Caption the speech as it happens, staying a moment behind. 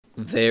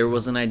There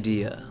was an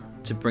idea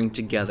to bring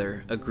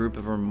together a group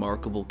of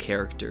remarkable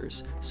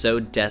characters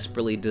so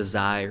desperately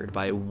desired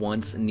by a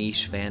once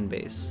niche fan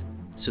base,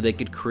 so they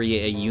could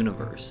create a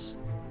universe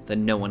that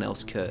no one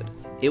else could.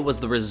 It was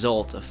the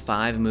result of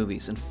 5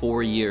 movies in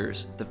 4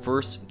 years, the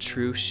first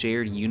true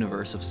shared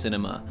universe of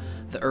cinema,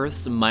 the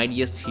Earth's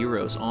mightiest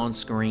heroes on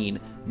screen.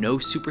 No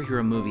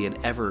superhero movie had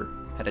ever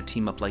had a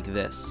team up like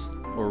this,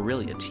 or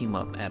really a team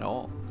up at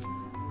all.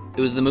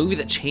 It was the movie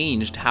that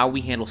changed how we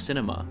handle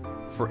cinema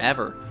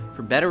forever.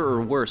 For better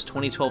or worse,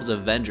 2012's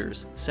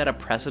Avengers set a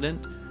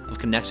precedent of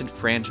connected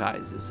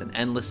franchises and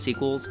endless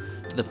sequels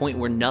to the point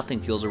where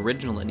nothing feels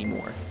original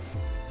anymore.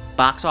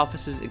 Box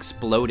offices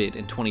exploded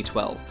in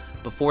 2012.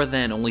 Before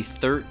then, only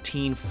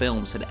 13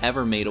 films had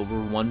ever made over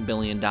 $1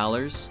 billion.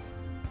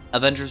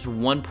 Avengers'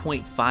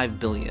 $1.5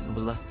 billion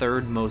was the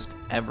third most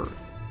ever.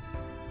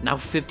 Now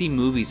 50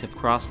 movies have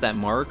crossed that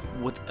mark,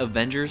 with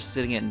Avengers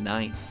sitting at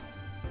 9th.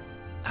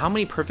 How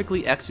many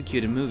perfectly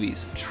executed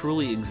movies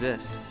truly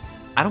exist?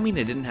 I don't mean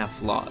it didn't have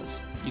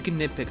flaws. You can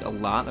nitpick a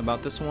lot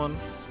about this one,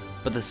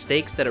 but the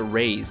stakes that it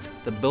raised,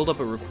 the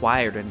build-up it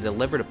required and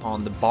delivered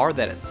upon, the bar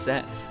that it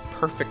set,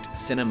 perfect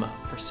cinema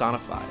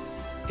personified.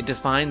 It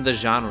defined the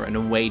genre in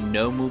a way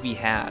no movie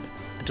had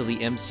until the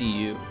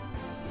MCU,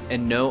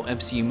 and no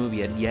MCU movie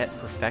had yet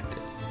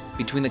perfected.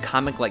 Between the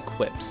comic-like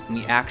quips and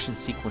the action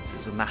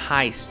sequences and the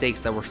high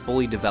stakes that were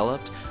fully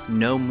developed,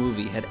 no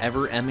movie had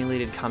ever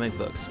emulated comic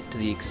books to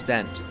the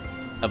extent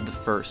of the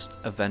first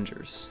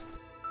Avengers.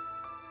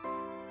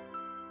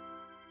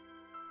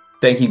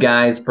 Thank you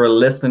guys for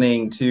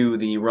listening to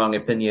the Wrong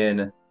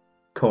Opinion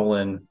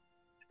MCU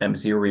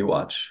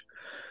Rewatch.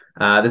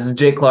 This is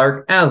Jake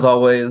Clark, as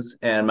always,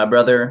 and my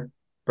brother,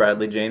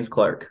 Bradley James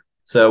Clark.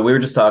 So we were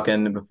just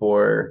talking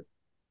before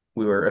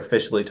we were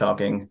officially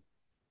talking,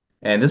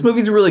 and this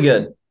movie's really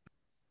good.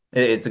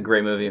 It's a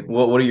great movie.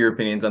 What are your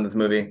opinions on this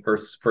movie?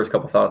 First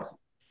couple thoughts.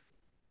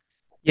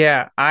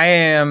 Yeah, I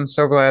am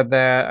so glad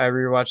that I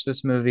rewatched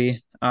this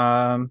movie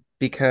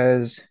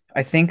because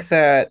I think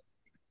that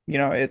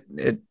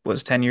it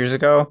was 10 years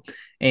ago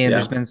and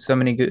there's Yeah. been so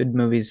many good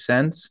movies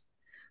since,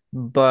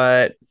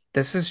 but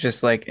this is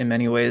just like in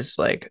many ways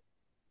like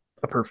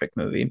a perfect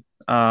movie.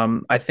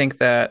 I think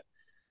that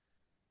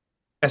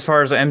as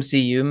far as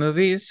MCU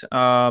movies,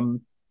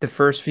 the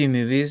first few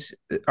movies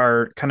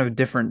are kind of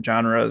different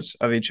genres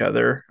of each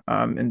other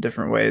in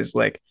different ways.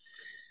 Like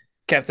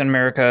Captain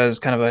America is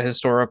kind of a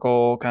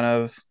historical kind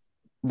of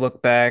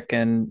look back,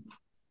 and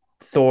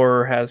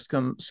Thor has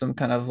some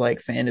kind of like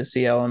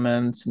fantasy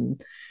elements,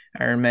 and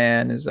Iron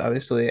Man is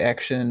obviously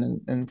action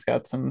and it's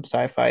got some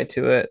sci-fi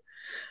to it.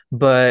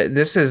 But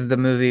this is the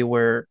movie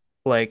where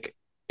like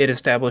it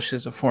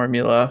establishes a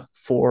formula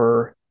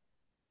for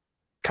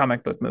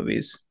comic book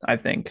movies, I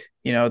think.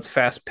 It's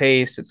fast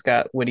paced, it's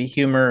got witty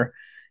humor,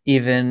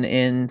 even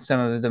in some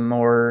of the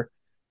more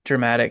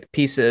dramatic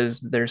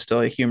pieces, there's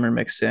still a humor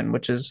mixed in,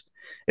 which is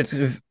it's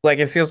like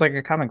it feels like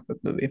a comic book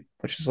movie,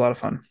 which is a lot of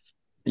fun.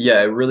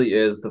 Yeah, it really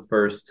is the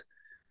first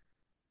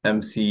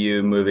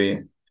MCU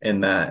movie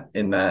in that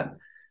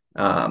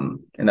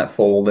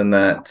fold, in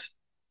that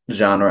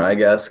genre, I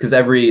guess. Because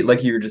every,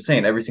 like you were just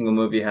saying, every single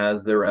movie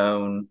has their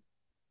own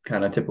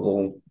kind of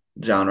typical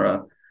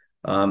genre.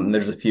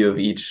 There's a few of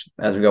each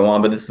as we go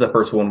on, but this is the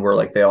first one where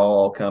like they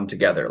all come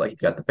together. Like you've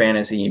got the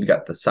fantasy, you've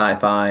got the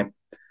sci-fi. You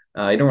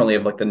don't really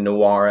have like the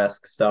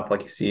noir-esque stuff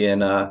like you see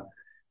in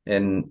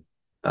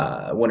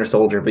Winter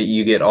Soldier, but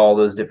you get all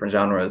those different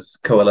genres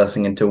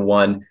coalescing into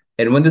one.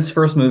 And when this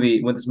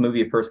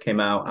movie first came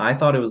out, I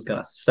thought it was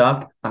gonna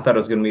suck. I thought it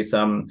was gonna be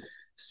some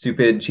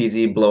stupid,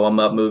 cheesy blow 'em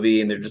up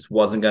movie, and there just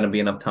wasn't gonna be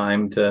enough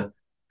time to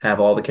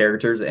have all the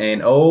characters.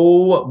 And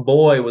oh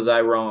boy, was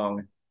I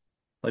wrong!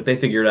 Like they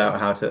figured out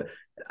how to,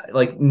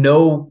 like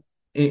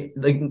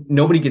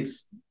nobody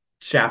gets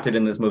shafted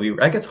in this movie.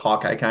 I guess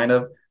Hawkeye kind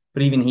of,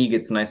 but even he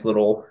gets a nice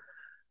little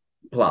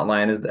plot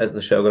line as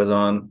the show goes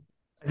on.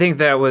 I think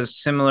that was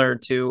similar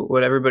to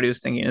what everybody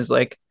was thinking is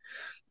like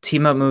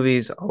team up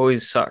movies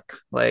always suck.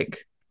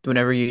 Like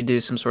whenever you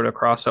do some sort of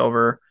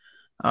crossover,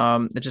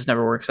 it just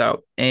never works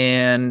out.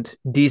 And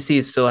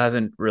DC still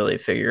hasn't really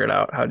figured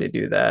out how to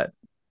do that.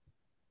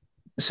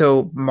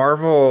 So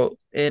Marvel,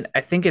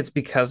 I think it's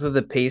because of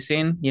the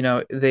pacing.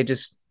 They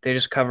just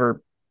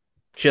cover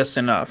just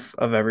enough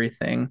of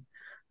everything.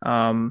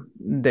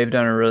 They've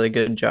done a really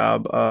good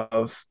job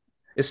of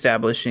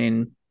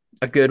establishing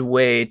a good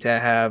way to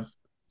have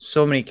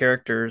so many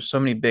characters, so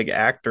many big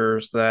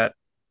actors that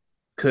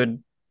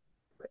could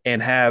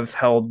and have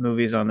held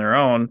movies on their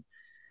own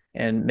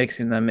and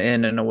mixing them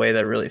in a way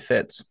that really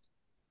fits.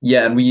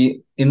 Yeah, and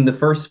we in the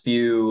first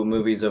few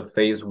movies of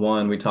Phase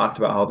One, we talked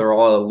about how they're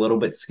all a little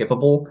bit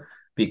skippable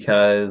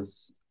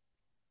because,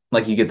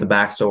 like, you get the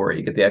backstory,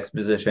 you get the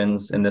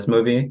expositions in this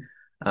movie,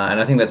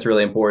 and I think that's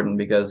really important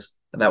because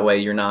that way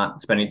you're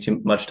not spending too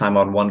much time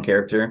on one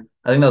character.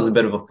 I think that was a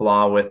bit of a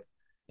flaw with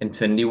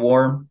Infinity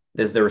War,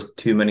 is there was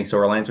too many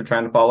storylines we're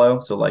trying to follow.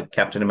 So, like,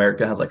 Captain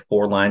America has like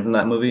 4 lines in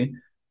that movie,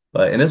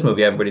 but in this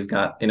movie, everybody's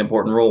got an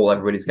important role.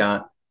 Everybody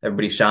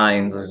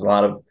shines. There's a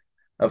lot of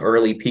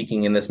early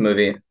peaking in this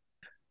movie.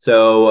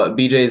 So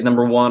BJ's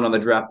number one on the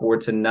draft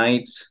board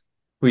tonight.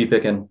 Who are you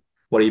picking?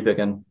 What are you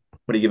picking?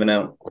 What are you giving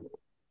out?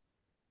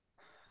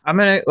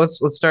 Let's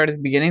start at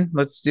the beginning.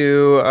 Let's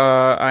do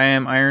I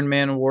Am Iron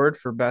Man award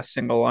for best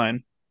single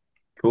line.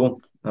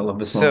 Cool. I love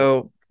this one.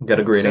 So Got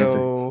a great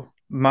answer.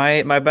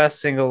 my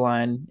best single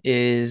line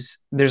is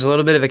there's a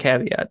little bit of a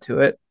caveat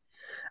to it.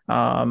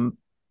 Um,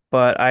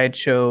 but I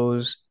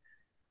chose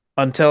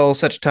until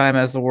such time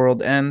as the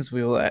world ends,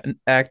 we will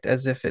act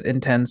as if it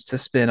intends to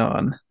spin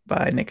on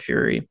by Nick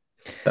Fury.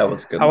 That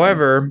was a good line.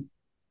 However,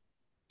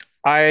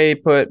 I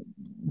put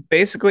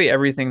basically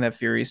everything that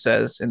Fury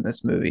says in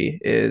this movie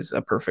is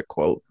a perfect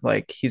quote.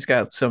 Like he's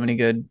got so many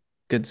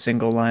good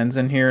single lines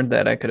in here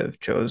that I could have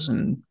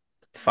chosen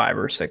 5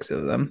 or 6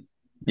 of them.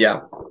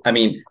 Yeah. I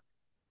mean,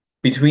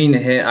 between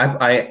him,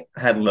 I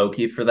had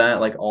Loki for that.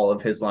 Like all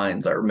of his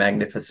lines are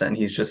magnificent.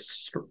 He's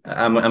just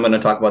I'm going to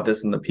talk about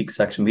this in the peak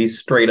section. But he's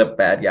straight up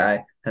bad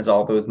guy. Has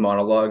all those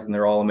monologues and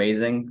they're all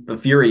amazing.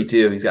 But Fury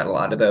too, he's got a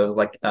lot of those.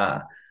 Like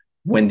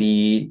when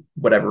the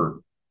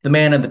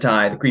man at the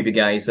tie, the creepy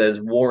guy, he says,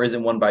 "War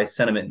isn't won by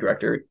sentiment,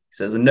 director." He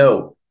says,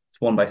 "No,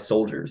 it's won by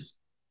soldiers."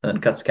 And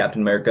then cuts to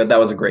Captain America. That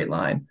was a great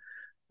line.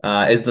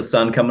 Is the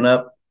sun coming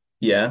up?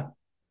 Yeah.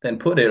 Then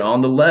put it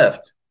on the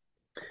left.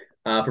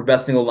 For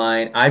best single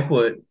line, I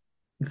put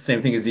the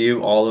same thing as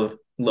you, all of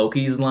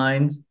Loki's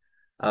lines.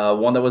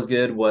 One that was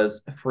good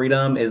was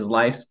freedom is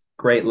life's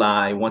great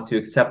lie. Once you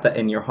accept that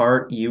in your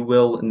heart, you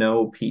will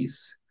know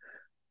peace.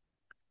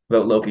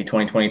 About Loki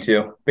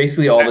 2022.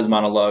 Basically, all of his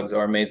monologues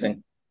are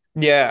amazing.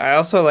 Yeah, I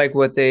also like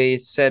what they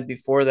said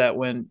before that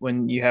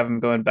when you have him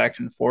going back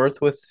and forth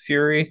with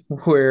Fury,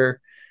 where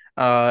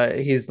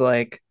he's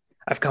like,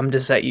 "I've come to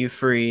set you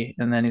free,"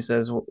 and then he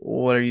says,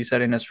 "What are you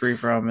setting us free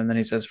from?" And then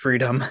he says,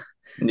 "Freedom."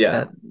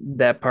 Yeah.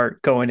 That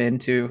part going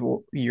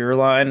into your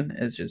line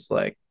is just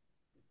like,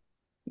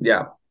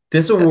 yeah.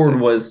 This award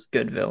was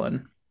good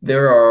villain.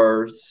 There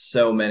are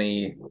so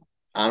many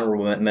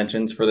honorable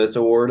mentions for this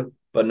award,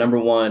 but number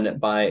one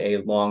by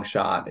a long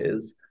shot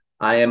is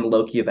I am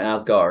Loki of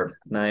Asgard,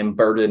 and I am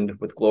burdened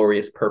with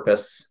glorious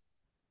purpose.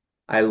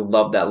 I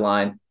love that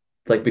line.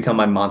 It's like become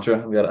my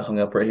mantra. I've got it hung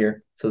up right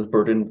here. It says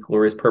burdened with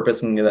glorious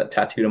purpose. I'm gonna get that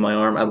tattooed on my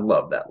arm. I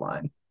love that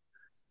line.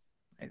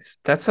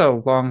 That's a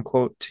long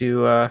quote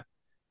to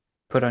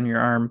put on your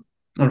arm.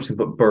 I'm just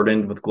gonna put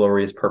burdened with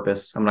glorious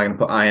purpose. I'm not gonna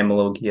put I am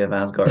Loki of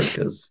Asgard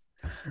because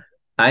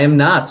I am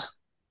not.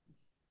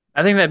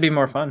 I think that'd be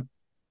more fun.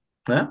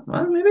 Yeah,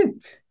 well, maybe.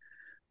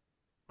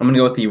 I'm gonna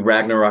go with the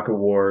Ragnarok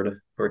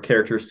Award for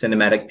character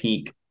cinematic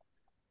peak.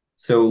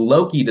 So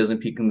Loki doesn't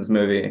peak in this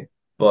movie,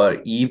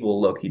 but evil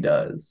Loki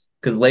does.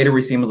 Because later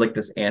we see him as like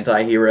this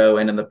anti-hero,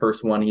 and in the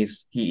first one,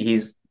 he's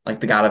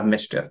like the god of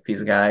mischief.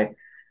 He's a guy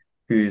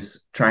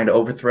who's trying to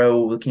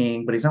overthrow the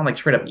king, but he's not like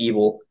straight up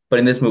evil. But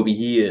in this movie,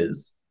 he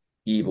is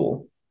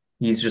evil.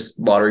 He's just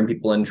slaughtering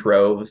people in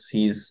droves.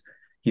 He's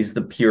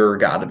the pure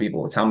god of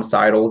evil. It's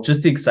homicidal.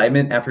 Just the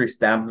excitement after he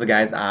stabs the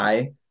guy's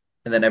eye,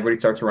 and then everybody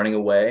starts running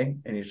away,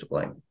 and he's just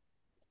like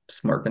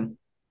smirking.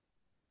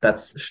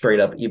 That's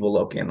straight up evil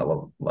Loki, and I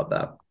love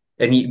that.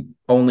 And he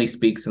only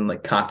speaks in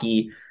like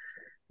cocky,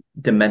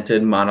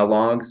 demented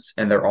monologues,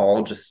 and they're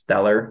all just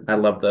stellar. I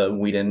love the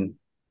Whedon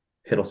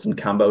Hiddleston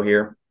combo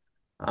here.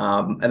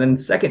 And then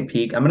second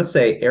peak, I'm gonna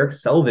say Eric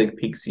Selvig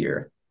peaks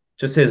here.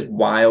 Just his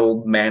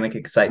wild, manic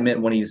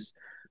excitement when he's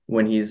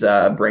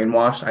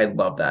brainwashed. I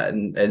love that.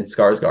 And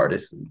Skarsgård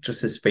is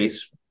just his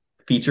face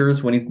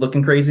features when he's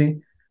looking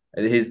crazy.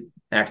 His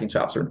acting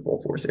chops are in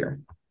full force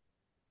here.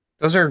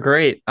 Those are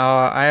great.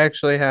 I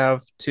actually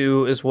have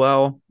 2 as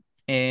well,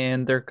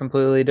 and they're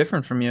completely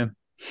different from you.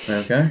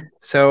 Okay.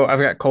 So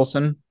I've got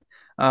Coulson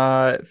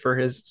for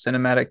his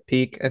cinematic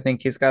peak. I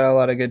think he's got a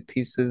lot of good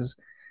pieces.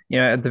 You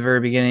know, at the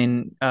very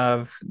beginning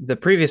of the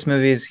previous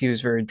movies, he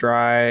was very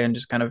dry and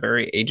just kind of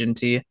very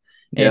agenty.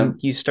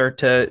 And you start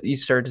to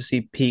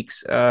see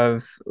peaks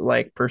of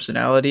like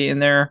personality in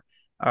there,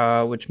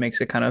 which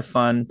makes it kind of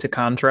fun to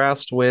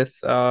contrast with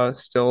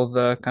still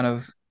the kind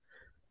of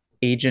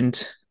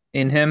agent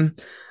in him.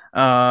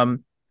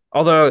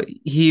 Although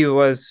he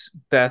was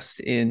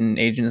best in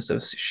Agents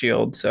of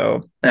Shield,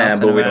 so not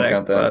but we don't cinematic,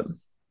 count that. but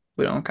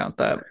we don't count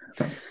that.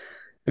 Have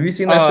you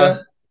seen that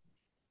show?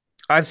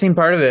 I've seen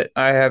part of it.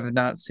 I have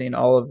not seen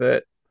all of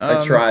it. I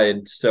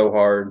tried so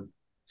hard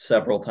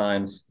several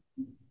times.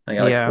 I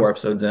got like 4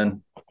 episodes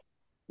in.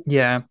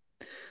 Yeah.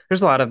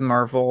 There's a lot of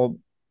Marvel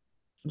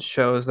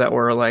shows that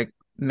were like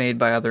made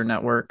by other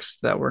networks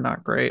that were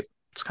not great.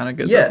 It's kind of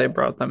good that they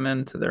brought them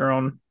into their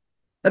own.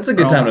 That's a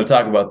good time to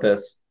talk about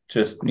this,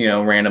 just,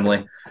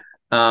 randomly.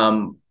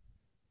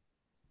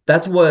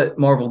 That's what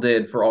Marvel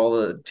did for all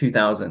the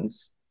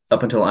 2000s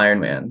up until Iron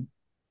Man.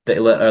 They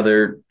let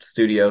other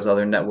studios,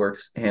 other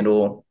networks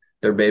handle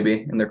their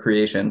baby and their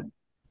creation.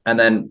 And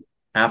then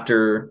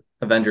after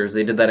Avengers,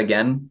 they did that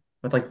again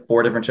with like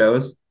 4 different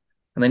shows.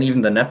 And then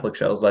even the Netflix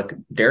shows, like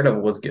Daredevil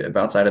was good.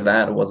 But outside of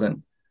that, it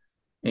wasn't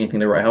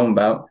anything to write home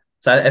about.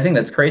 So I think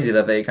that's crazy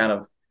that they kind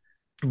of...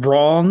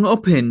 Wrong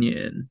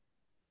opinion.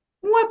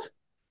 What?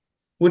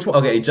 Which one?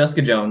 Okay,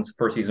 Jessica Jones,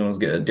 first season was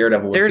good.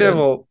 Daredevil was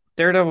good.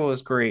 Daredevil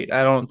was great.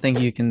 I don't think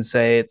you can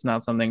say it's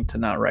not something to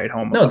not write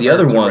home No, about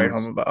or to write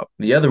home about.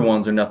 the other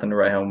ones are nothing to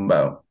write home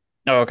about.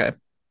 Oh, okay.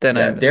 Then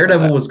I Yeah, misread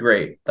Daredevil that. was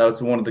great. That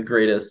was one of the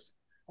greatest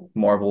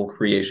Marvel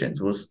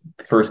creations. Was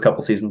the first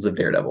couple seasons of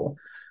Daredevil.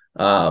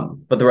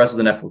 But the rest of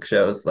the Netflix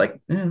shows, like,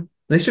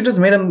 they should just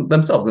made them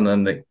themselves, and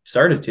then they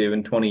started to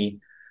in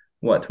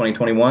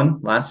 2021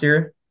 last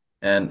year,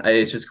 and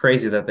it's just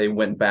crazy that they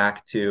went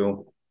back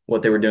to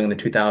what they were doing in the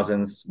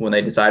 2000s when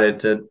they decided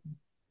to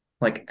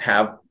like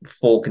have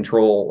full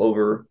control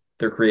over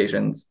their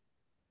creations.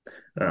 I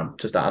don't know,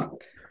 just odd.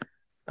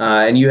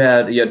 And you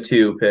had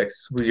two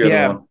picks. Who's your other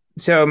Yeah. one?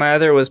 So my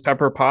other was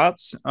Pepper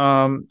Potts.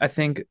 I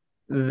think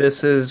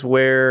this is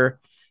where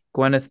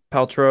Gwyneth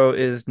Paltrow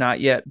is not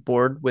yet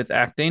bored with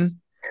acting.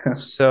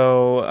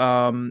 So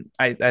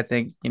I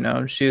think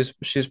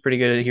she's pretty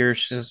good at here.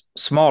 She's a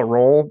small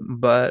role,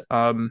 but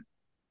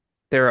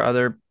there are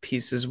other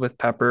pieces with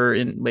Pepper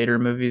in later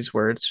movies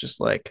where it's just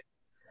like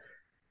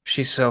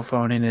she's so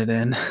phoning it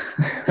in,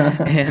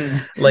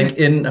 and Like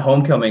in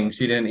Homecoming,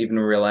 she didn't even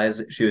realize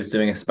that she was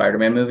doing a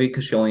Spider-Man movie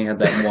because she only had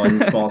that one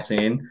small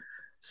scene. yeah,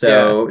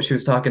 So she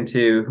was talking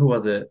to who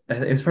was it?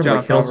 It was probably John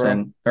like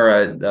Favreau.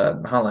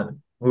 Hiddleston or Holland.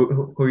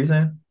 Who are you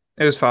saying?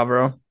 It was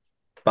Favreau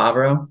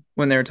Favreau?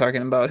 when they were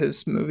talking about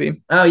his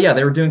movie. Oh yeah,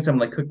 they were doing some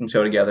like cooking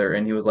show together,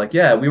 and he was like,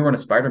 "Yeah, we were in a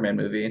Spider-Man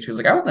movie," and she was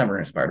like, "I was never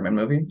in a Spider-Man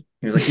movie."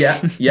 He was like,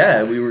 "Yeah,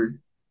 yeah, we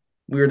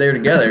were there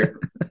together.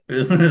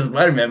 This is a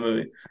Spider-Man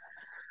movie."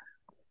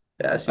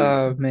 Yeah, she's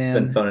Oh been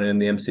man. phoning in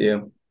the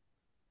MCU.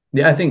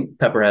 Yeah, I think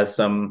Pepper has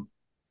some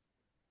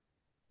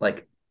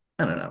like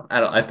I don't know.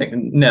 I think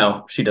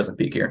no, she doesn't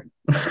peak here.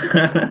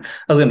 I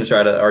was gonna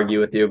try to argue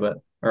with you, but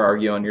or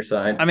argue on your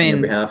side, I on your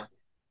mean, behalf.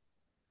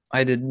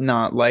 I did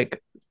not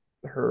like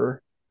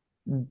her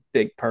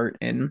big part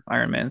in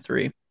Iron Man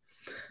 3,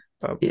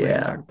 but we can talk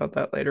Yeah. about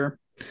that later.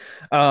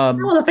 That Um,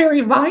 was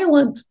very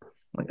violent.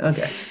 Like,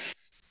 okay.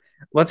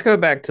 let's go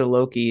back to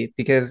Loki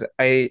because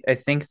I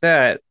think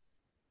that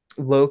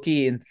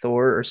Loki and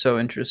Thor are so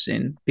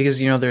interesting because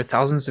they're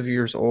thousands of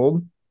years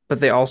old, but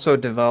they also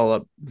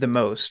develop the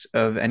most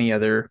of any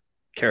other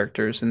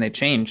characters and they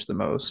change the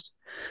most.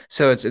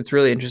 So it's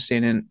really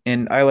interesting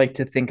and I like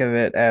to think of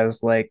it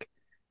as like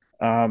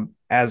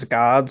as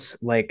gods,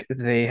 like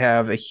they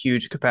have a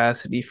huge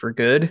capacity for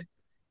good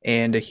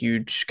and a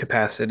huge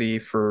capacity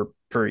for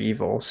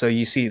evil. So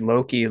you see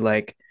Loki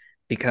like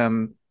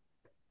become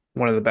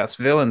one of the best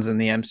villains in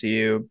the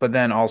MCU, but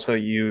then also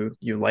you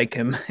like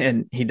him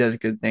and he does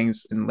good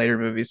things in later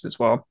movies as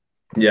well.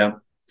 Yeah.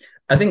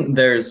 I think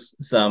there's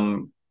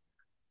some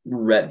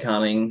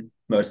retconning,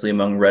 mostly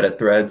among Reddit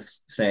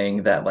threads,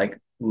 saying that like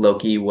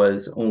Loki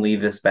was only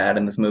this bad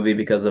in this movie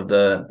because of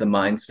the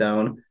Mind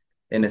Stone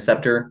in his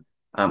scepter.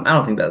 I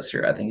don't think that's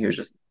true. I think he was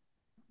just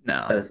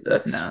No, a no.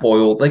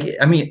 spoiled. Like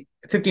I mean,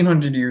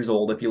 1,500 years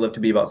old. If you live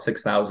to be about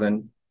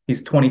 6,000,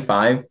 he's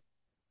 25,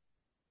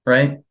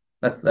 right?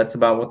 That's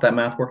about what that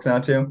math works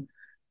out to.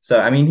 So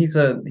I mean, he's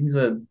a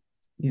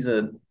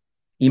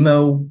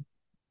emo,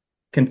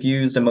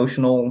 confused,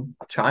 emotional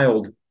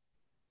child.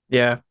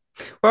 Yeah.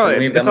 Well, And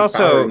when you it's have that it's much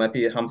power, you also might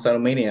be a homicidal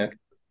maniac.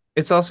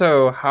 it's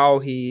also how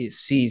he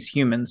sees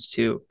humans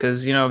too,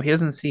 because he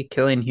doesn't see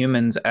killing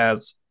humans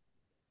as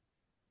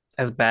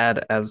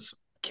bad as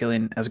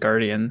killing as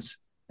guardians,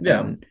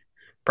 Yeah. and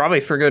probably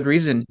for good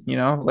reason.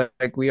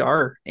 Like we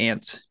are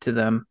ants to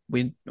them.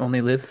 We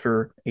only live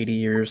for 80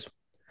 years.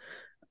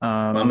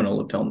 I'm Um, gonna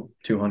live till I'm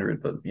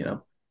 200, but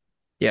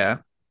yeah,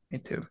 me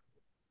too.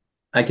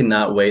 I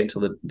cannot wait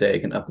until the day I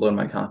can upload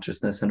my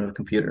consciousness into a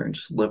computer and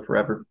just live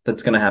forever.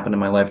 That's gonna happen in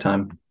my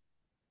lifetime.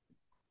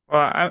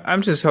 Well,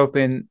 I'm just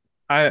hoping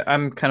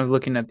I'm kind of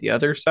looking at the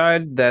other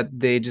side that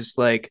they just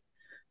like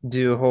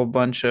do a whole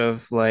bunch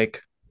of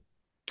like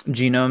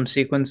genome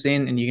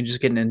sequencing and you can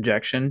just get an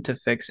injection to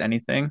fix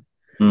anything.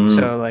 Mm.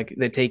 So like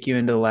they take you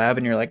into the lab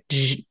and you're like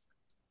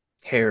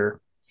hair.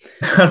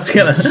 I was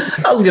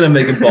gonna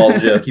make a bald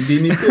joke. You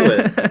beat me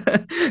to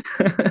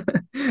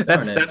it. Darn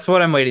That's it. that's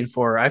what I'm waiting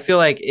for. I feel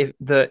like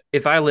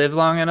if I live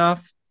long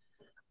enough,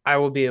 I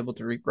will be able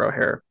to regrow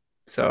hair.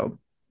 So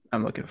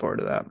I'm looking forward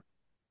to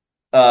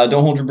that.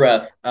 Don't hold your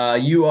breath.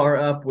 You are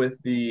up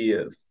with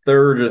the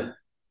third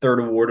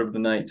award of the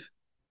night.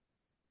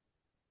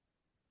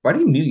 Why do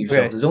you mute yourself?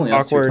 Okay, There's only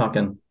us two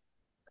talking.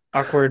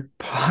 awkward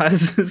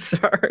pause.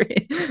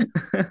 Sorry.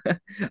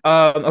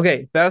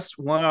 Okay, best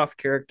one-off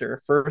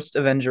character, first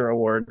Avenger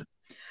award.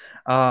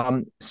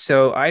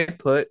 So I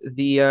put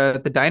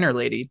the diner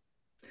lady.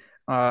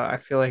 I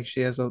feel like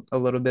she has a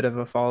little bit of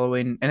a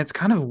following, and it's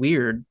kind of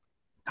weird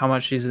how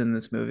much she's in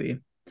this movie.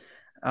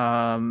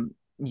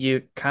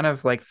 You kind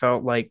of like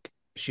felt like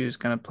she was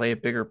gonna play a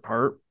bigger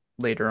part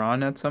later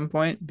on at some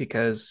point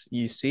because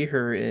you see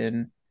her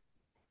in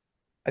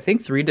I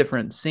think three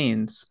different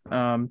scenes.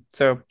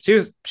 So she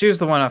was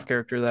the one-off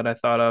character that I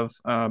thought of.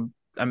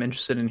 I'm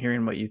interested in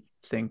hearing what you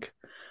think.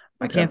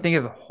 I Okay. can't think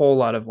of a whole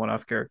lot of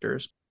one-off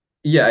characters.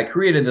 Yeah, I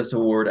created this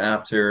award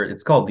after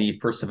it's called the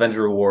First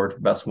Avenger Award for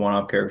Best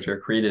One-Off Character.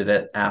 Created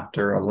it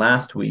after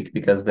last week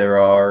because there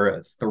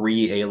are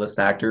three A-list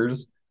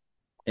actors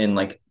in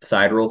like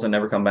side roles and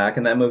never come back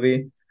in that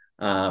movie.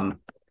 Um,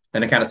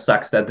 and it kind of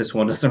sucks that this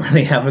one doesn't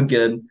really have a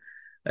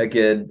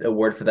good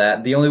award for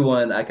that. The only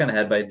one I kind of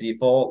had by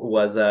default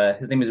was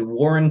his name is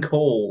Warren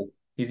Cole.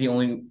 He's the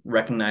only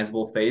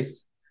recognizable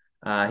face.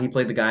 He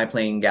played the guy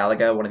playing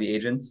Galaga, one of the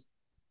agents.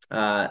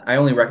 I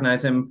only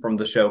recognize him from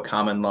the show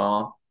Common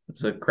Law.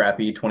 It's a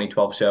crappy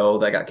 2012 show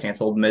that got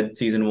canceled mid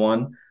season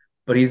one,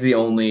 but he's the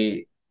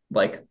only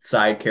like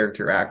side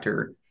character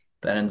actor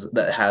that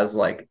has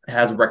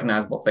a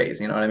recognizable face.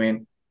 You know what I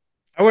mean?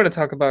 I want to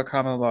talk about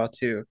common law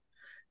too,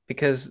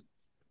 because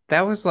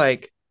that was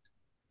like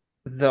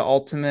the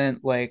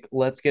ultimate like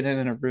let's get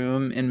in a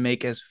room and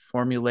make as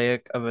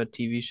formulaic of a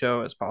TV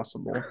show as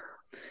possible.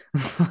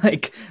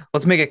 Like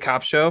let's make a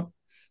cop show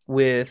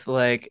with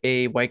like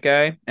a white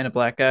guy and a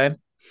black guy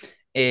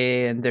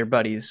and they're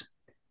buddies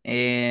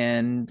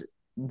and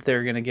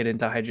they're gonna get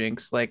into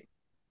hijinks. Like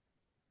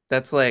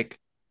that's like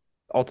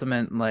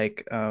ultimate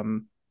like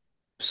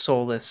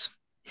soulless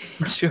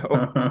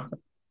show.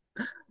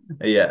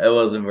 Yeah, it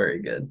wasn't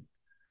very good.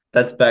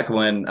 That's back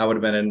when I would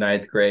have been in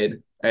ninth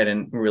grade. I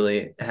didn't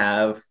really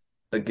have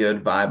a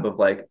good vibe of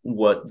like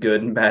what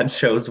good and bad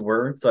shows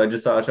were. So I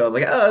just saw a show. I was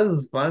like, oh, this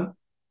is fun.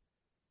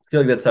 I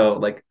feel like that's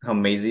how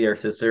Maisie, our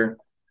sister,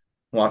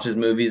 watches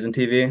movies and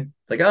TV.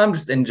 It's like, oh, I'm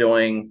just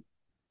enjoying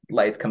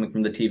lights coming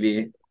from the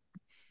TV.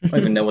 I don't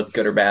even know what's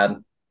good or bad.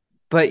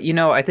 But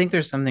I think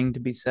there's something to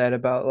be said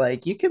about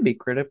like you can be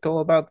critical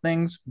about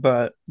things,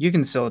 but you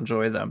can still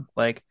enjoy them.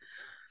 Like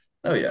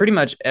Oh yeah. pretty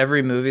much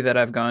every movie that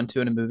I've gone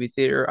to in a movie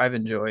theater, I've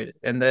enjoyed.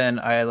 And then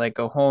I like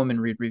go home and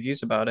read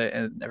reviews about it,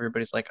 and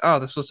everybody's like, "Oh,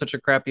 this was such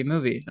a crappy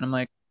movie," and I'm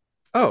like,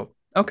 "Oh,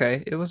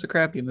 okay, it was a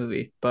crappy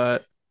movie,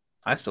 but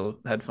I still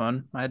had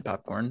fun. I had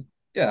popcorn."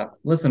 Yeah.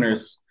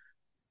 Listeners,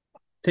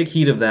 take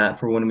heed of that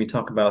for when we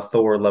talk about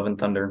Thor: Love and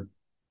Thunder.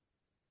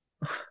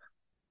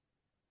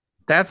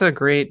 That's a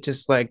great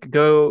just like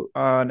go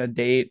on a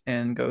date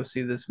and go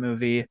see this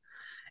movie,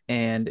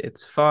 and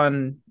it's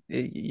fun.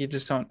 You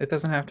just don't. It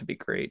doesn't have to be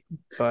great,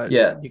 but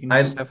Yeah, you can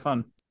I just have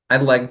fun. I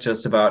like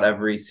just about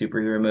every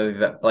superhero movie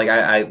that like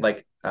I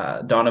like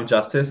Dawn of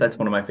Justice. That's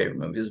one of my favorite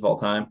movies of all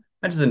time.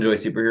 I just enjoy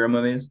superhero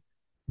movies.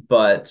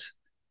 But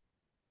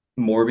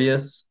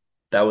Morbius,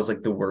 that was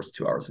like the worst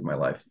 2 hours of my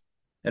life.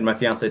 And my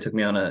fiance took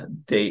me on a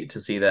date to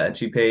see that.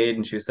 She paid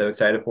and she was so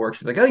excited for it.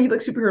 She's like, "Oh, you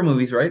like superhero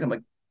movies, right?" I'm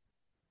like,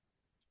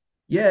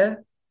 "Yeah."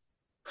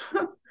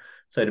 So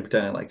I had to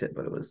pretend I liked it,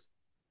 but it was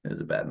a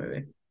bad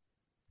movie.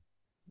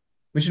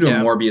 We should do a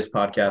Yeah, Morbius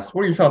podcast.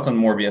 What are your thoughts on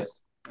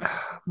Morbius?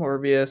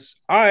 Morbius.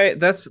 I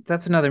that's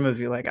another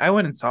movie. Like I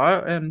went and saw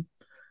it, and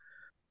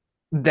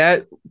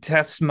that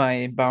tests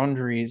my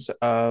boundaries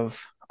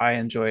of I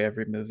enjoy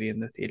every movie in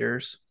the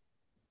theaters.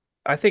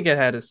 I think it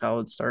had a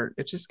solid start.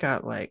 It just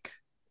got like,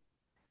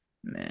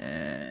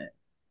 meh.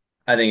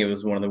 I think it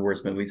was one of the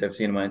worst movies I've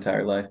seen in my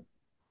entire life.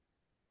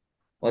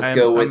 Let's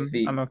go with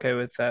I'm the okay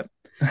with that.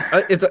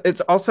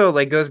 It's also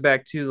like goes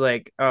back to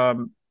like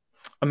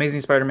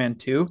Amazing Spider-Man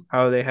 2,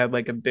 how they had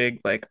like a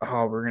big like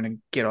oh we're gonna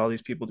get all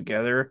these people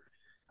together,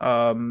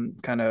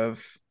 kind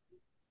of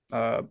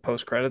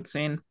post credit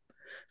scene.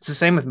 It's the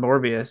same with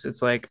Morbius.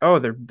 It's like, oh,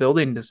 they're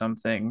building to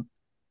something,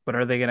 but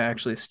are they going to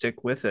actually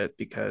stick with it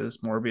because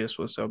Morbius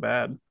was so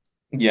bad?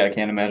 Yeah, I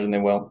can't imagine they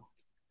will.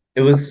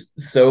 It was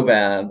so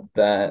bad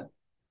that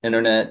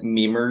internet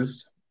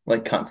memers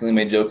like constantly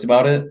made jokes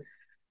about it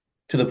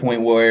to the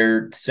point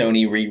where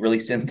Sony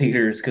re-released it in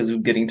theaters because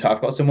of getting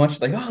talked about so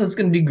much. Like, oh, this is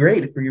gonna do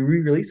great if we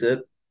re-release it.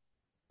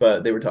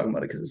 But they were talking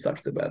about it because it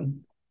sucked so bad.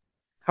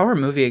 How are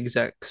movie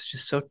execs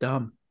just so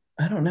dumb?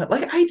 I don't know.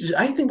 Like I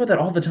think about that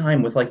all the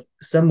time with like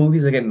some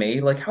movies that get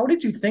made. Like, how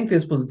did you think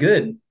this was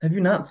good? Have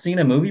you not seen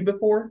a movie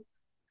before?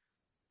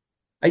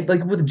 I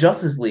like with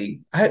Justice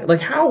League. I like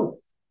how. All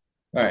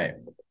right,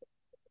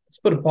 let's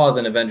put a pause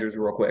in Avengers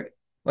real quick.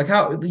 Like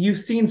how you've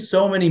seen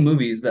so many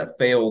movies that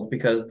failed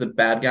because the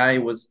bad guy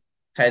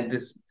had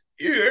this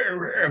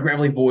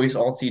gravelly voice,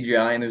 all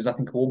CGI, and there's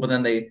nothing cool. But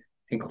then they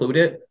include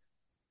it,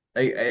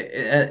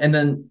 and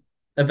then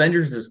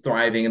Avengers is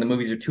thriving, and the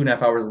movies are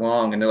 2.5 hours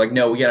long, and they're like,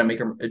 no, we got to make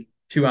them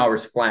 2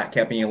 hours flat,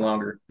 can't be any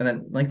longer. And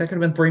then like that could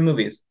have been three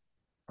movies.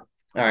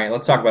 All right,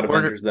 let's talk about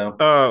Warner. Avengers though.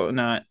 Oh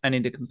no, I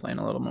need to complain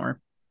a little more.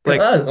 Yeah,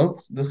 Like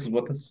this is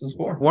what this is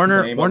for. Warner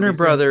Complaining about Warner DC.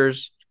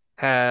 Brothers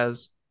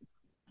has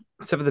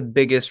some of the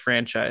biggest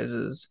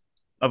franchises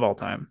of all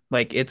time.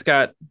 Like it's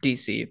got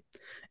DC.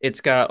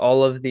 It's got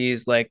all of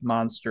these like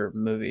monster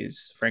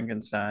movies,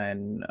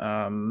 Frankenstein,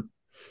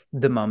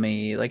 The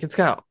Mummy. Like it's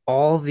got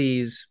all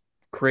this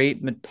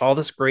great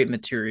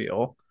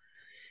material,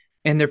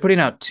 and they're putting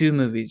out two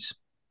movies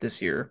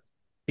this year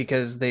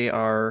because they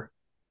are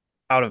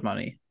out of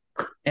money.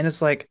 And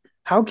it's like,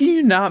 how can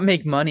you not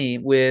make money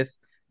with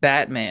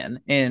Batman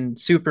and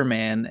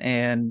Superman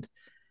and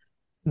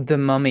The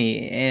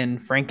Mummy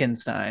and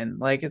Frankenstein?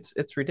 Like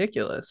it's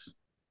ridiculous.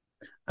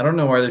 I don't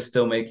know why they're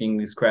still making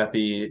these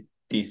crappy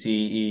DC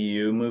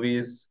EU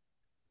movies.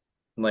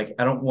 Like,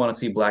 I don't want to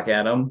see Black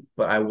Adam,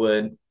 but I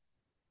would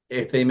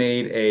if they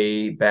made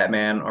a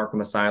Batman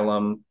Arkham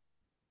Asylum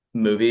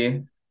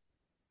movie.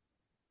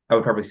 I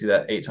would probably see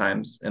that 8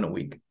 times in a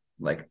week.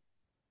 Like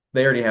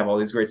they already have all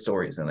these great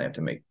stories and they have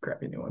to make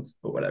crappy new ones,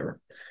 but whatever.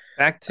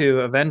 Back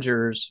to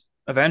Avengers.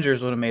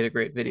 Avengers would have made a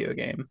great video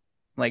game,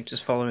 like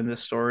just following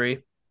this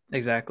story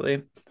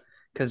exactly,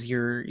 because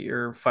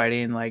you're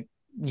fighting like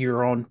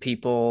your own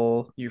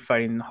people. You're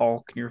fighting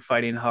Hulk. You're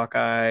fighting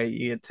Hawkeye.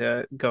 You get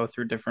to go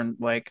through different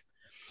like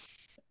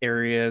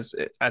areas.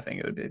 I think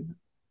it would be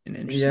an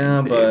interesting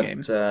Yeah, video but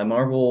game.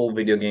 Marvel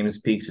video games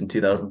peaked in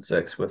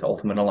 2006 with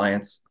Ultimate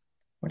Alliance,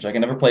 which I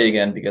can never play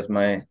again because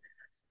my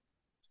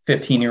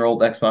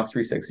 15-year-old Xbox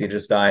 360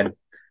 just died.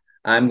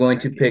 I'm going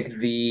to pick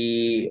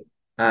the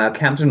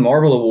Captain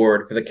Marvel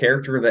award for the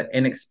character that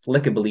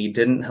inexplicably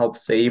didn't help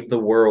save the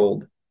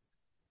world.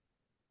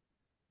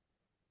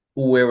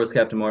 Where was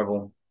Captain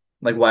Marvel?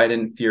 Like, why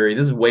didn't Fury?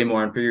 This is way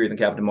more on Fury than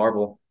Captain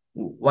Marvel.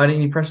 Why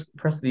didn't you press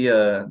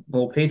the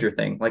little pager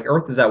thing? Like,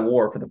 Earth is at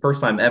war for the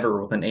first time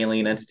ever with an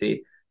alien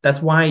entity.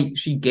 That's why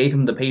she gave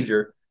him the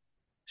pager.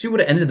 She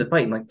would have ended the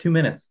fight in like 2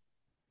 minutes.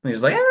 And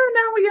he's like, now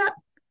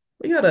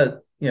we got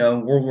a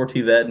World War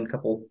II vet and a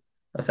couple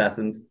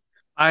assassins.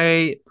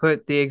 I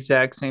put the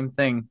exact same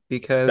thing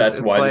because That's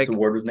it's why this like,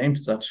 award was named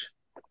such.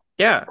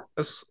 yeah,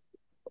 it's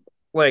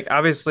like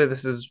obviously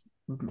this is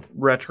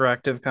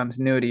retroactive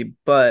continuity,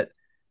 but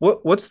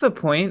what's the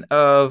point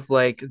of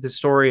like the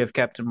story of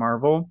Captain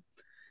Marvel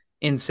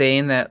in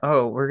saying that,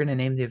 oh, we're gonna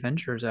name the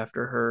Avengers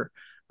after her?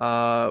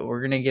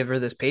 We're gonna give her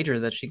this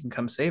pager that she can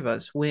come save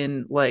us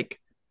when like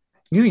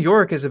New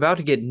York is about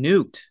to get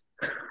nuked.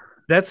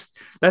 That's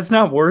that's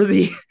not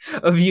worthy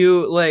of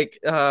you like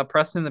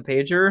pressing the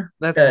pager.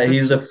 Yeah, That's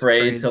he's just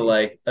afraid to crazy.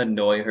 like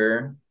annoy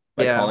her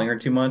by Yeah. calling her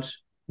too much.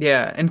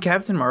 Yeah, and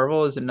Captain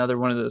Marvel is another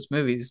one of those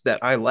movies that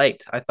I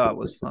liked. I thought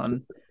was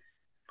fun.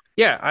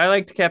 Yeah, I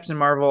liked Captain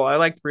Marvel. I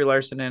liked Brie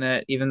Larson in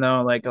it, even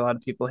though like a lot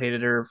of people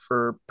hated her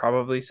for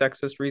probably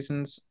sexist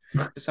reasons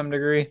to some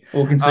degree.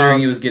 Well, considering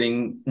he Um, was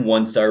getting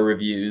 1-star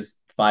reviews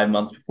 5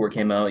 months before it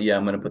came out, yeah,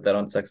 I'm gonna put that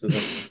on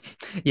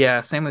sexism.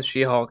 yeah, same with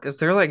She-Hulk. Is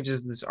there like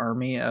just this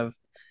army of?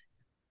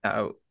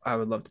 I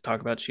would love to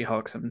talk about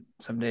She-Hulk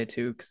someday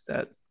too, because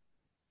that's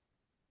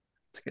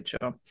a good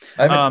show.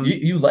 I haven't you, Um,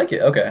 you like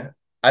it? Okay.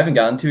 I haven't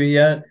gotten to it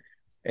yet.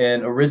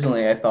 And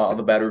originally I thought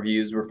the bad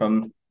reviews were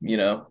from,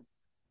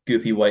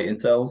 goofy white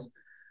incels.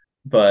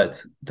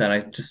 But then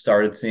I just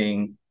started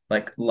seeing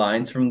like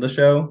lines from the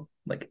show.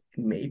 Like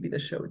maybe the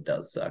show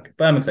does suck.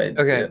 But I'm excited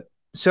to see okay, it.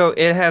 so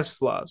it has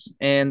flaws,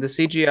 and the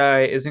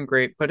CGI isn't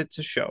great, but it's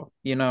a show.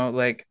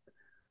 Like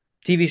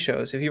TV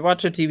shows. If you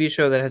watch a TV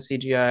show that has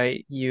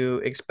CGI, you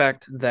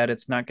expect that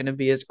it's not going to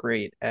be as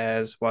great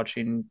as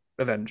watching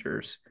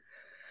Avengers.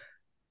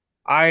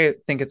 I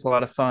think it's a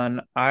lot of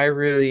fun. I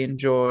really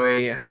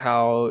enjoy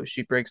how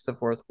she breaks the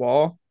fourth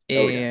wall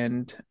Oh yeah.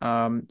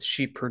 and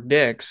she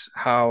predicts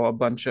how a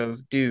bunch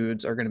of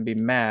dudes are going to be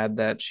mad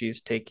that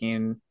she's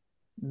taking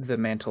the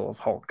mantle of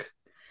Hulk.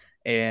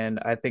 And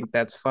I think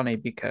that's funny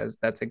because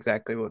that's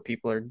exactly what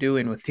people are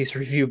doing with these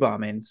review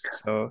bombings.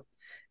 So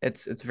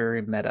it's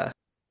very meta.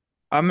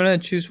 I'm gonna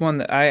choose one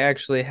that I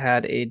actually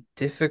had a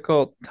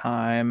difficult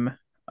time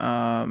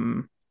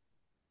um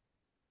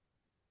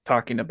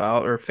talking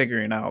about or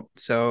figuring out.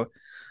 So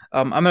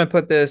I'm gonna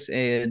put this,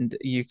 and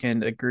you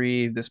can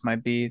agree. This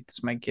might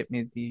get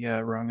me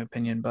the wrong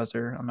opinion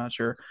buzzer. I'm not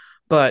sure,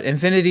 but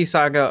Infinity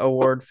Saga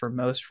award for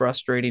most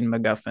frustrating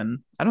MacGuffin.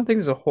 I don't think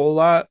there's a whole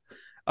lot.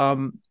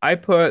 I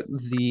put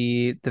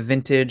the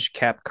vintage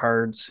cap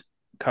cards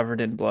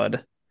covered in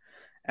blood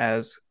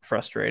as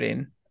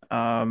frustrating.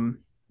 Um,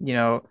 you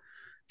know,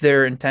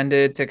 they're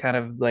intended to kind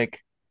of like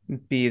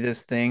be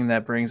this thing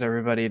that brings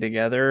everybody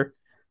together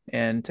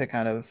and to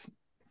kind of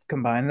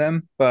combine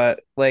them,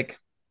 but like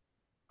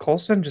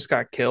Coulson just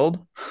got killed.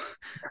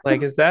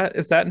 Like, is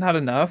that not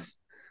enough?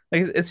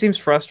 Like, it seems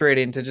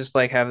frustrating to just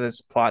like have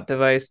this plot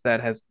device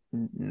that has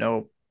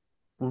no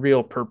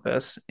real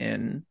purpose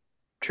in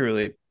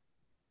truly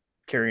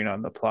carrying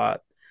on the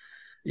plot.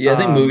 Yeah, I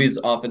think Um, movies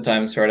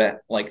oftentimes try to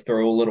like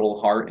throw a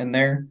little heart in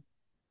there,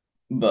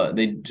 but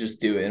they just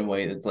do it in a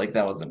way that's like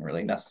that wasn't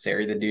really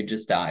necessary. The dude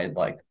just died,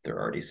 like they're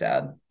already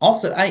sad.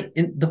 Also,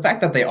 the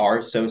fact that they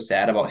are so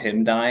sad about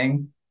him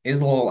dying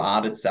is a little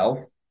odd itself.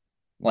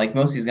 Like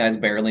most of these guys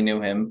barely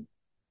knew him,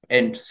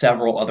 and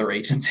several other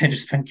agents had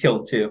just been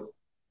killed too.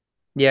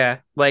 yeah,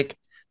 like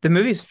the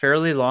movie's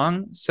fairly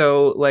long,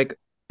 so like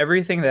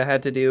everything that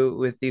had to do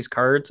with these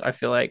cards, I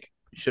feel like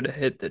should have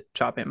hit the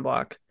chopping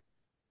block.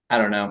 I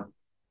don't know.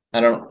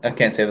 I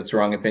can't say that's the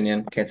wrong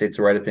opinion. Can't say it's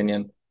the right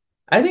opinion.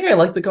 I think I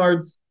like the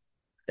cards.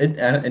 It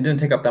didn't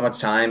take up that much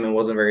time and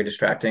wasn't very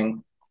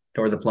distracting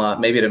toward the plot.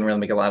 Maybe it didn't really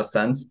make a lot of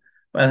sense,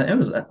 but it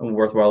was a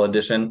worthwhile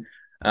addition.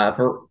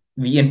 For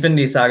the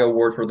Infinity Saga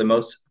award for the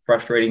most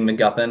frustrating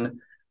MacGuffin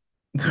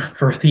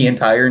for the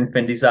entire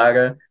Infinity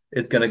Saga,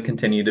 it's going to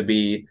continue to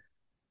be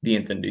the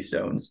Infinity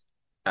Stones.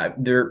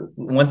 There,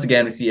 once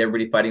again, we see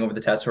everybody fighting over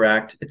the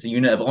Tesseract. It's a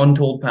unit of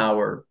untold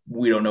power.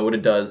 We don't know what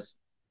it does.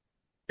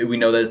 We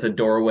know that it's a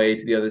doorway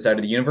to the other side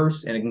of the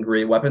universe, and it can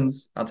create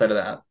weapons. Outside of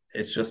that,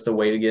 it's just a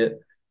way to get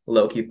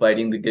Loki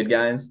fighting the good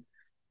guys.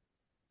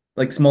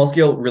 Like small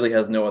scale really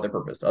has no other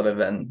purpose other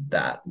than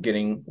that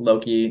getting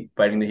Loki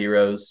fighting the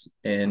heroes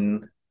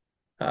in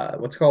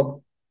what's it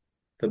called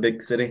the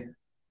big city,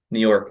 New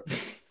York.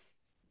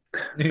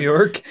 New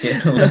York.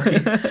 Yeah, Loki.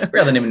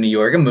 Forgot the name of New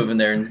York. I'm moving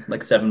there in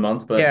like 7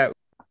 months, but Yeah,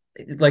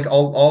 like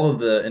all of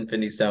the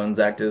Infinity Stones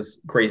act as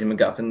crazy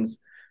MacGuffins,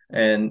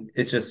 and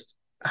it's just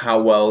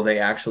how well they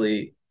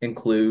actually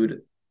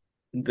include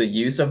the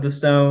use of the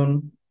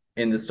stone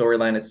in the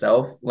storyline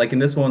itself. Like in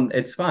this one,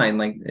 it's fine.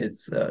 Like it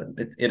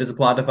is a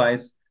plot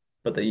device,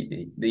 but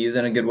they use it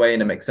in a good way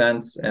and it makes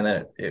sense, and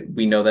that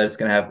we know that it's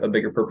going to have a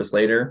bigger purpose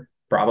later,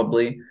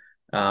 probably.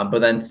 But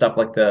then stuff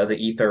like the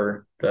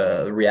ether,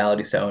 the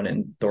reality stone,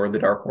 and Thor: The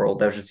Dark World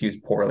that was just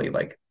used poorly.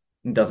 Like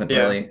it doesn't yeah,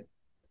 really,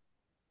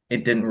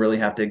 it didn't really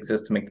have to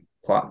exist to make the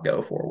plot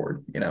go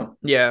forward. You know?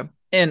 yeah.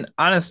 And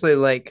honestly,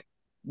 like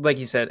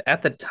you said,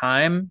 at the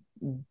time,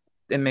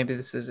 and maybe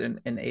this is an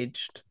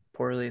aged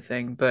poorly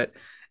thing, but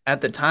at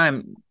the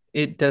time,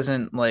 it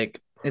doesn't like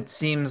it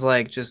seems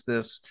like just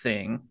this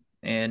thing,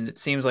 and it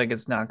seems like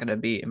it's not going to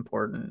be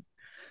important.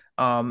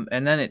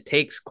 And then it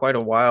takes quite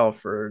a while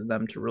for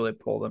them to really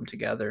pull them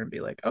together and be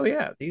like, oh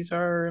yeah, these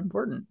are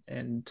important.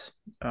 And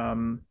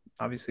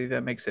obviously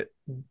that makes it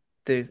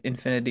the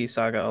Infinity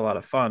Saga a lot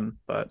of fun,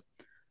 but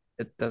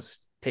it does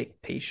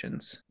take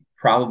patience.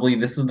 Probably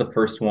this is the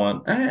first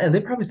one. They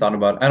probably thought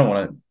about. I don't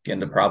want to get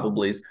into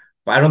probablys,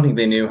 but I don't think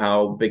they knew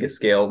how big a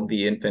scale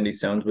the Infinity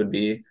Stones would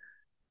be.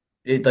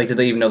 Like, did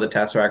they even know the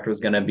Tesseract was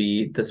going to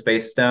be the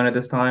Space Stone at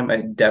this time? I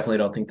definitely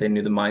don't think they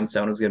knew the Mind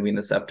Stone was going to be in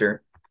the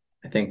Scepter.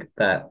 I think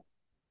that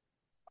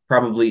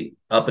probably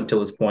up until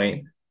this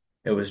point,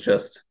 it was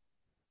just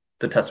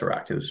the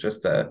Tesseract. It was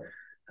just a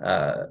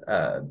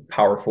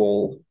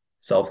powerful,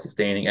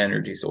 self-sustaining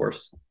energy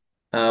source.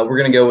 We're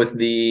going to go with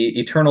the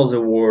Eternals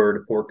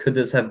Award for could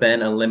this have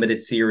been a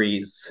limited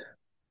series?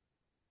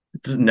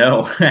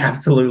 No,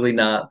 absolutely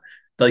not.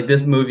 Like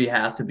this movie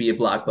has to be a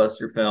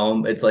blockbuster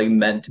film. It's like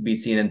meant to be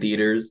seen in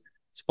theaters.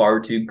 It's far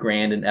too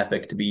grand and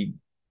epic to be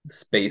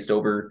spaced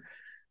over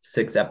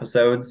 6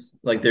 episodes.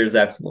 Like there's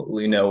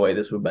absolutely no way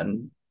this would have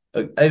been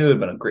it would have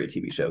been a great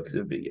TV show because it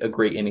would be a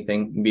great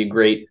anything. It'd be a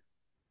great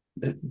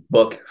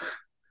book.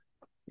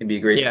 It'd be a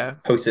great Yeah.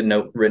 post-it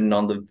note written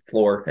on the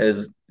floor. It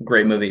is a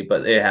great movie,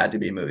 but it had to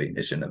be a movie.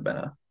 It shouldn't have been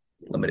a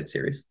limited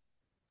series.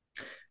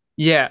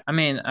 Yeah, I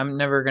mean, I'm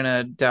never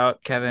gonna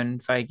doubt Kevin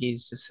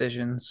Feige's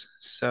decisions.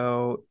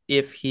 So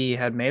if he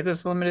had made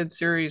this limited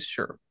series,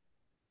 sure,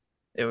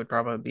 it would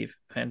probably be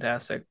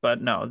fantastic.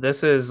 But no,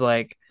 this is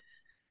like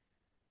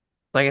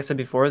I said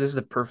before, this is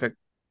a perfect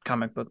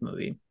comic book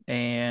movie.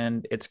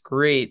 And it's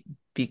great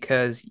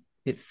because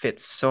it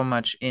fits so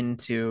much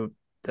into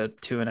the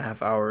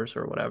 2.5 hours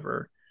or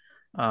whatever.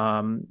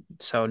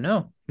 So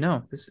no,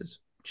 this is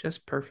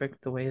just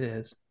perfect the way it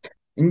is.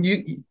 And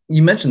you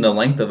mentioned the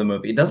length of the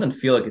movie. It doesn't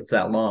feel like it's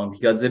that long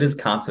because it is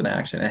constant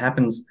action. It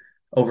happens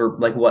over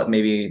like what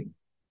maybe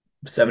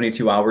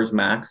 72 hours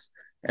max,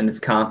 and it's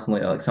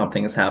constantly like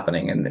something is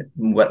happening, and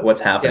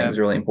what's happening Yeah, is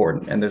really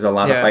important. And there's a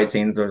lot of yeah, fight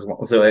scenes.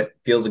 So it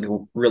feels like a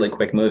really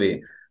quick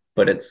movie,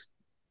 but it's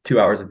 2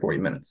 hours and 40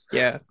 minutes.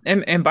 yeah.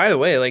 And by the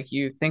way, like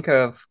you think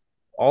of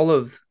all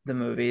of the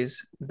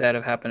movies that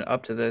have happened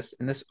up to this,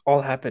 and this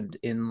all happened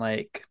in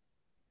like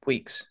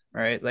weeks,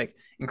 right? Like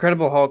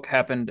Incredible Hulk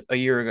happened a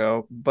year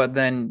ago, but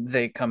then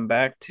they come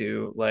back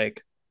to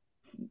like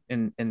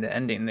in the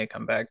ending, they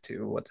come back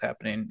to what's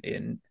happening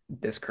in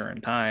this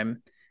current time.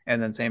 And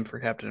then same for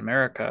Captain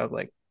America,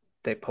 like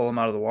they pull him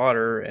out of the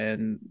water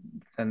and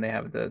then they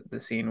have the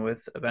scene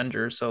with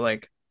Avengers. So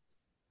like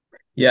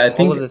Yeah, I all of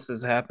think this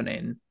is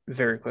happening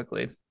very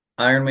quickly.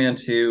 Iron Man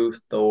 2,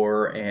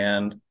 Thor,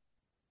 and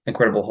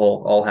Incredible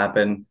Hulk all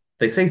happen.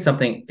 They say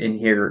something in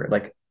here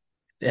like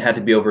it had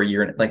to be over a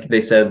year. Like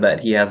they said that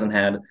he hasn't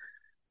had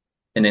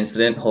an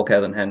incident. Hulk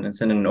hasn't had an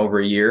incident in over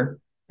a year.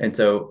 And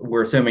so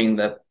we're assuming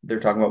that they're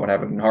talking about what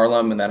happened in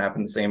Harlem, and that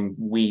happened the same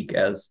week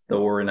as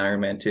Thor and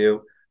Iron Man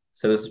 2.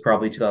 So this is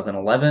probably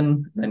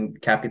 2011. Then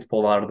Cap gets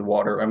pulled out of the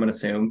water. I'm going to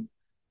assume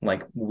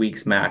like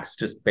weeks max,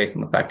 just based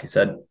on the fact he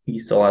said he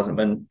still hasn't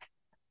been,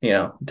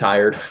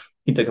 tired.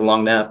 He took a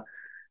long nap.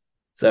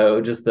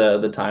 So just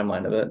the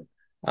timeline of it.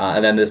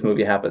 And then this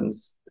movie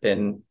happens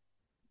in,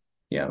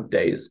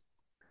 days.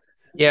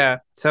 Yeah.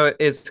 So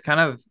it's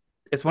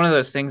one of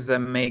those things that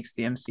makes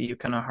the MCU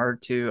kind of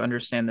hard to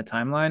understand the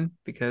timeline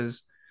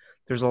because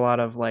there's a lot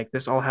of like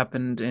this all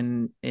happened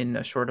in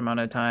a short amount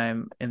of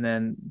time and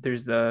then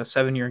there's the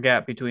 7 year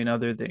gap between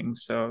other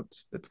things. So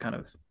it's kind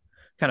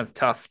of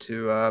tough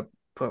to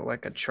put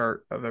like a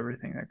chart of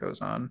everything that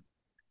goes on.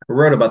 I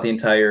wrote about the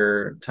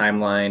entire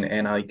timeline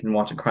and how you can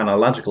watch it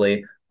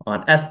chronologically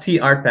on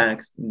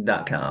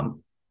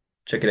strpacks.com.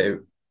 Check it out.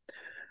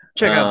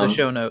 Check out the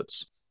show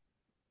notes.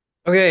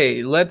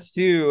 Okay, let's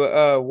do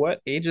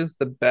what age is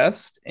the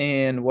best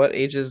and what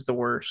age is the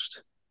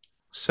worst.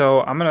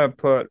 So I'm gonna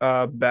put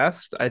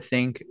best. I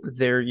think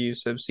their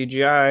use of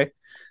CGI. I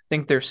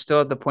think they're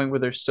still at the point where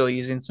they're still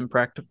using some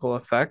practical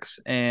effects,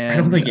 I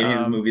don't and think any of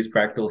this movie's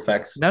practical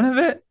effects. none of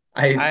it.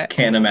 I I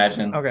can't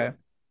imagine. okay,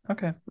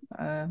 okay.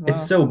 It's Well,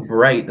 so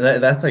bright.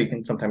 That's how you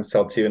can sometimes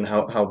tell too, and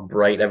how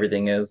bright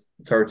everything is.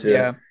 It's hard to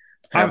yeah.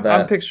 have I'm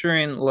that.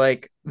 picturing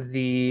like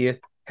the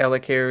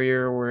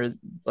helicarrier where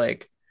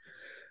like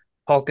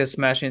Hulk is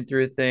smashing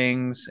through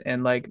things,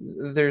 and like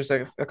there's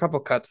a couple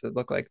cuts that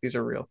look like these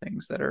are real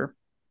things that are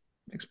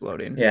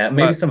exploding. Yeah,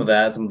 maybe But some of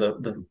that, some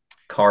of the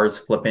cars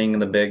flipping in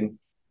the big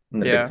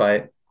yeah,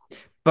 fight.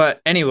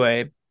 but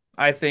anyway,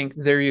 I think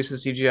their use of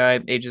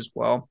CGI ages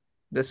well.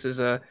 This is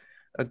a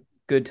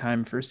good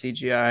time for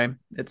CGI.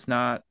 It's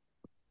not,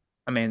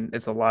 I mean,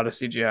 it's a lot of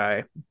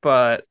CGI,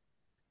 but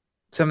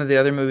some of the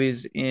other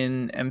movies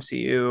in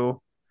MCU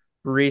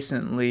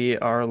recently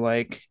are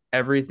like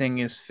everything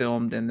is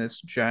filmed in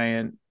this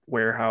giant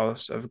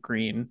warehouse of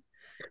green,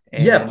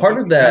 Yeah, and you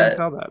can kind of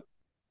tell that.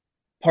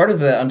 part of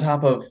that on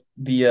top of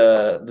the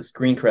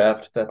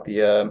screencraft that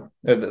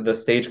or the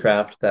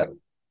stagecraft that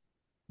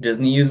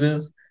Disney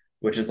uses,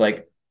 which is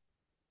like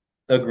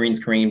a green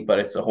screen, but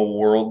it's a whole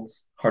world.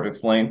 It's hard to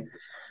explain.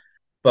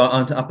 But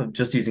on top of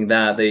just using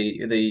that,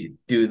 they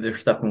do their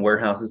stuff in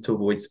warehouses to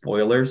avoid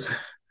spoilers.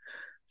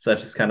 So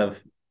that's just kind of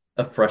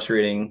a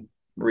frustrating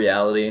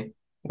reality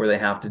where they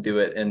have to do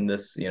it in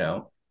this,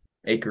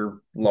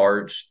 acre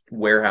large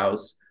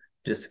warehouse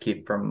just to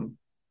keep from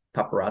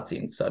paparazzi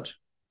and such.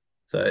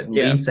 So it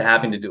Yeah. leads to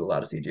having to do a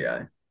lot of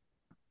CGI.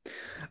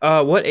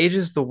 What age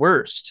is the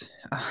worst?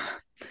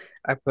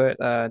 I put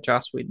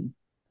Joss Whedon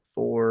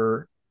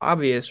for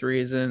obvious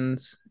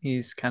reasons.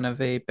 He's kind of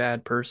a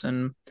bad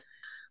person,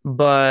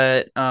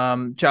 but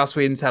Joss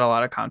Whedon's had a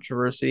lot of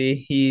controversy.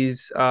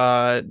 He's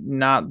not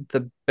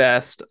the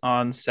best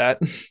on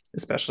set,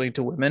 especially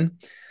to women.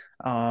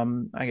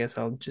 I guess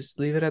I'll just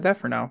leave it at that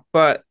for now.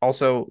 But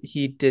also,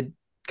 he did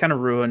kind of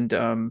ruined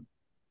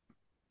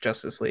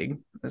Justice League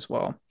as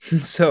well.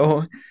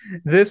 So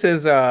this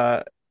is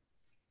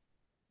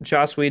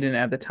Joss Whedon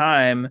at the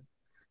time.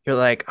 You're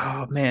like,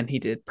 oh man, he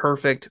did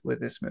perfect with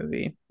this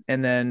movie.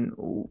 And then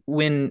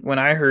when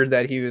I heard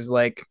that he was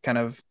like kind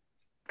of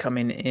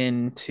coming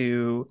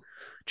into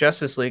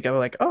Justice League, I was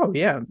like, oh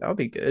yeah, that'll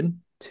be good.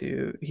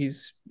 To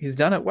he's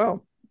done it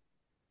well.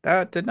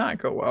 That did not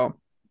go well,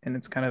 and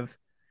it's kind of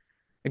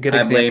a good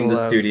I blame example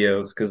the of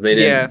studios because they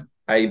yeah, didn't.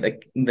 I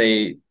like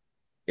they.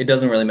 It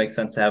doesn't really make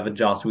sense to have a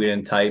Joss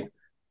Whedon type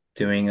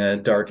doing a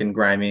dark and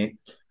grimy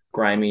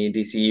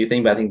DCU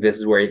thing. But I think this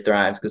is where he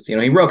thrives because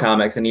he wrote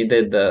comics and he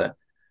did the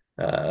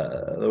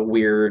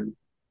weird,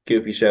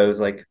 goofy shows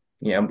like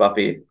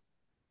Buffy.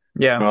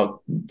 yeah,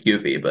 Well,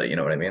 goofy, but you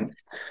know what I mean.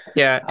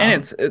 yeah, and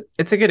Um,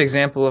 it's a good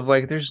example of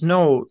like there's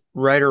no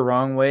right or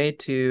wrong way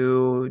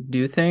to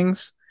do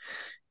things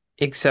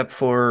except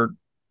for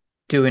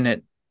doing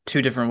it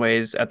two different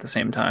ways at the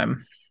same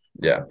time.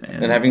 yeah,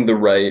 and And having the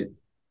right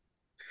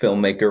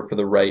filmmaker for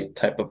the right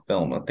type of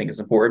film, I think is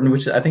important,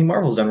 which I think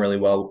Marvel's done really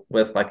well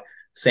with. Like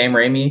Sam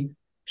Raimi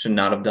should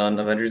not have done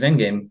Avengers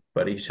Endgame,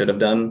 but he should have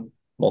done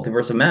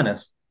Multiverse of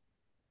Madness.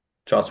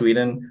 Joss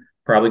Whedon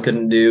probably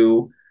couldn't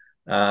do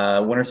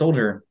Winter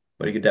Soldier,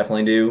 but he could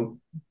definitely do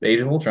Age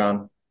of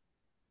Ultron.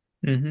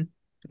 mhm.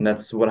 And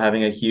that's what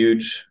having a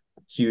huge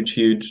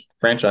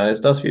franchise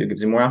does for you. It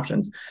gives you more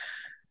options.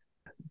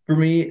 For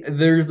me,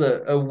 there's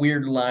a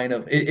weird line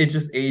of it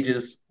just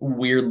ages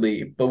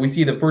weirdly, but we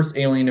see the first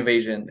alien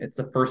invasion. It's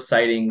the first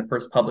sighting, the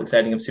first public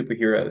sighting of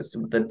superheroes,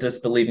 with the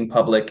disbelieving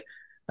public,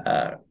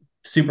 uh,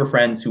 super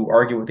friends who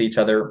argue with each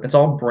other. It's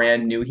all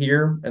brand new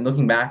here. And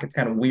looking back, it's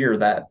kind of weird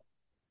that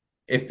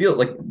it feels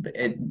like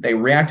they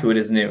react to it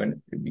as new.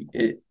 And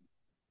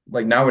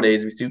like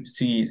nowadays, we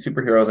see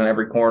superheroes in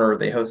every corner.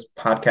 They host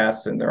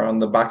podcasts and they're on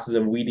the boxes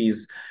of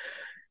Wheaties.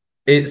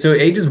 So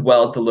it ages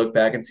well to look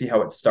back and see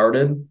how it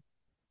started,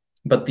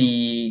 but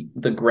the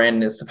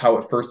grandness of how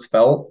it first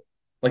felt,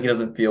 like it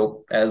doesn't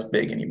feel as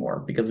big anymore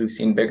because we've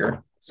seen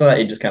bigger. So that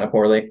ages kind of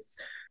poorly.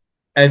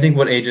 And I think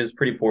what ages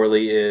pretty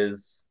poorly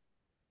is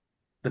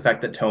the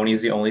fact that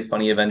Tony's the only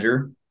funny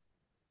Avenger.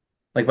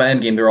 Like by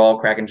Endgame, they're all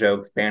cracking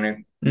jokes.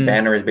 Mm.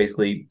 Banner is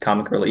basically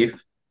comic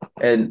relief,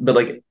 and but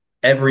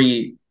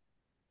every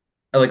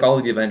like all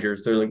of the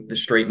Avengers, they're like the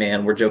straight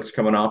man where jokes are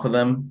coming off of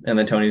them, and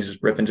then Tony's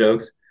just ripping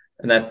jokes,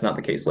 and that's not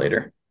the case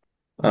later.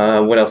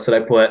 What else did I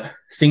put?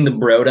 Seeing the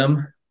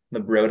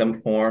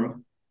Brodom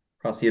form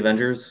across the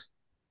Avengers,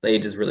 they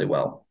ages really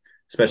well,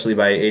 especially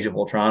by Age of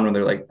Ultron when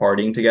they're like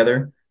partying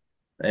together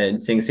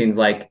and seeing scenes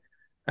like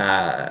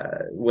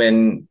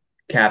when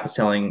Cap is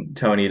telling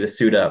Tony to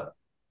suit up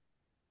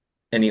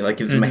and he like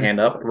gives him a Mhm. hand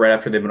up right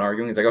after they've been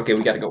arguing. He's like, okay,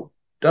 we got to go.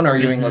 Done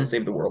arguing. Let's Mhm.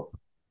 save the world.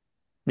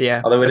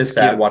 Yeah, Although it that's is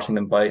sad cute. watching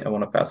them fight. I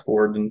want to fast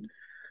forward and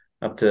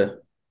up to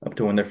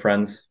when they're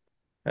friends.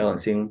 I like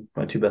seeing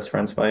my two best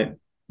friends fight.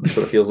 That's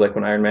what it feels like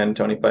when Iron Man and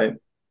Tony fight,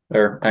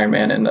 or Iron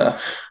Man and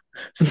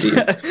Steve.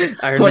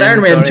 Iron When Man Iron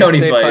and Man and Tony, Tony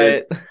they fight,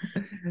 fight.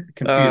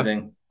 it's Uh,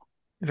 confusing.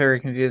 very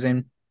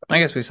confusing. I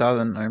guess we saw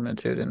them in Iron Man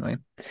 2, didn't we?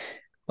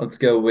 Let's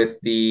go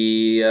with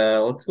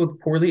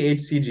poorly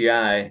aged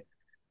CGI.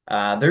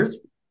 There's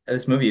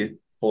this movie is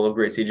full of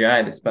great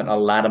CGI. They spent a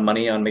lot of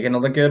money on making it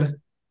look good.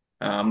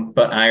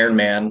 But Iron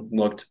Man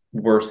looked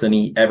worse than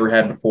he ever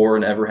had before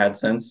and ever had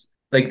since.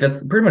 like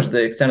that's pretty much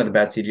the extent of the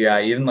bad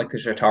CGI. Even like the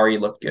Shatari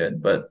looked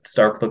good, but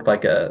Stark looked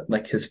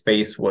like his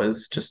face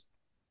was just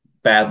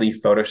badly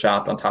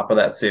photoshopped on top of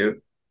that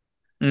suit.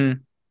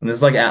 Mm. And this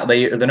is like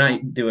they're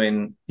not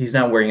doing. He's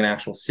not wearing an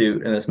actual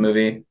suit in this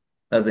movie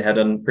as they had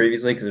done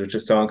previously because it was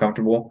just so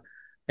uncomfortable.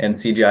 And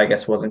CGI, I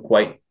guess, wasn't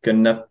quite good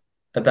enough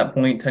at that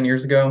point 10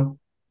 years ago,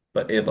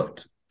 but it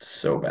looked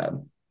so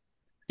bad.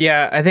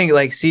 Yeah, I think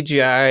like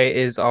CGI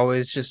is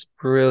always just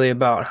really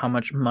about how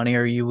much money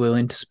are you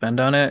willing to spend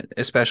on it,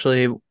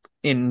 especially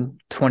in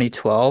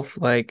 2012.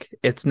 Like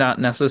it's not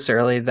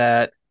necessarily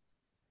that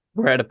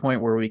we're at a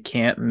point where we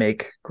can't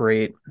make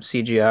great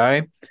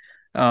CGI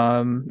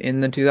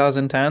in the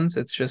 2010s.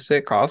 It's just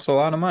it costs a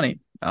lot of money.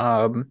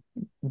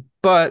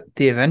 But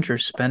the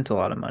Avengers spent a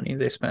lot of money.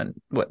 They spent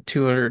what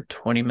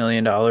 $220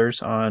 million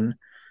on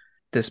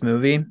this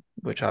movie,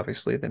 which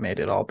obviously they made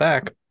it all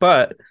back.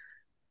 But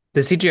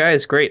the CGI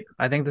is great.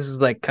 I think this is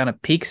like kind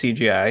of peak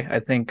CGI. I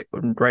think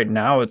right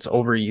now it's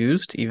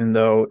overused, even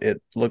though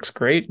it looks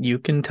great. You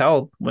can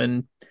tell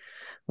when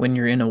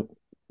you're in a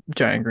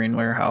giant green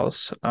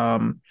warehouse.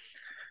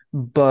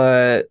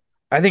 But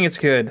I think it's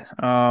good.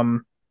 The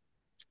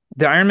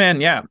Iron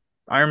Man, yeah,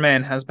 Iron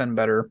Man has been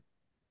better,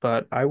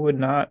 but I would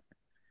not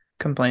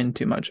complain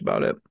too much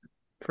about it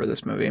for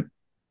this movie.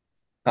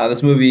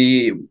 This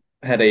movie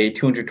had a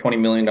 $220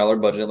 million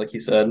budget, like you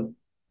said.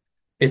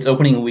 Its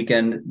opening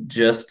weekend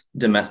just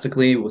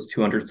domestically was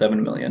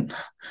 207 million.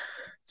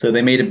 So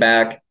they made it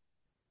back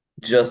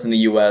just in the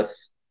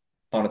US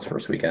on its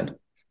first weekend.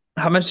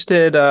 How much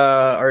did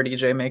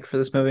RDJ make for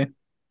this movie?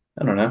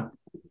 I don't know.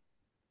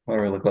 What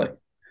do we look like?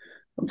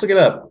 Let's look it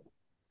up.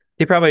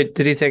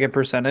 Did he take a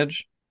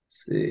percentage?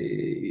 Let's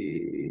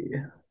see.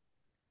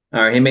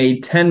 All right, he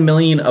made 10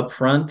 million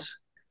upfront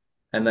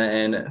and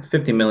then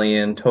 50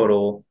 million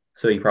total.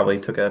 So he probably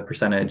took a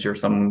percentage or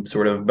some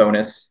sort of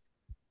bonus.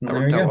 And That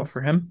there worked you out go. well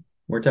for him.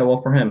 Worked out well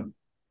for him.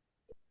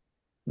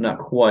 Not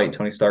quite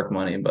Tony Stark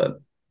money, but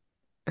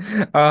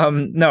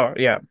No,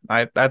 yeah.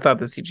 I thought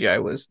the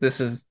CGI was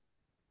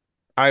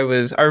I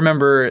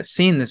remember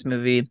seeing this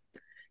movie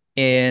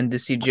and the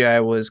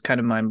CGI was kind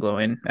of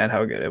mind-blowing at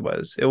how good it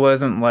was. It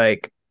wasn't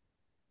like,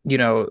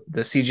 the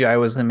CGI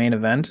was the main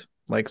event,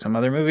 like some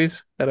other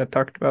movies that I've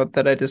talked about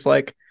that I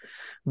dislike,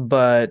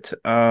 but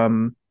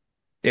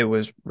it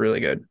was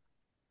really good.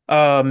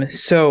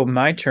 So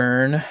my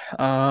turn.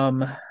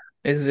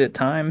 Is it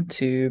time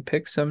to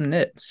pick some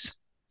nits?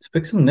 let's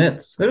pick some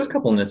nits. There's a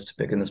couple nits to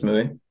pick in this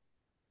movie.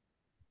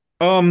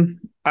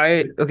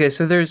 I okay,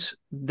 so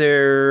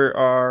there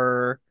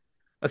are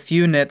a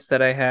few nits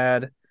that I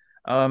had.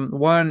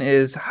 One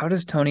is how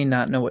does Tony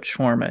not know what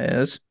shawarma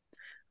is?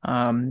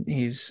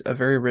 He's a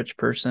very rich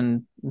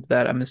person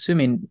that I'm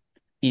assuming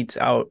eats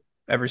out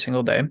every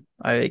single day.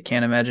 I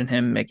can't imagine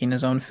him making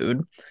his own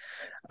food.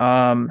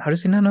 How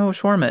does he not know what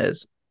shawarma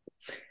is?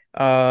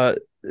 Uh,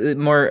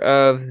 More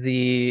of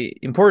the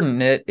important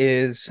nit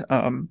is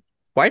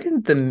why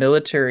didn't the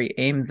military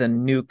aim the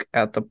nuke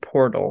at the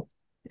portal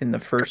in the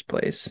first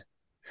place?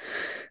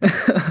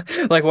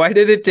 Like, why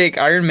did it take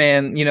Iron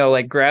Man,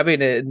 like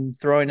grabbing it and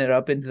throwing it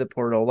up into the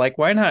portal? Like,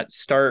 why not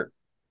start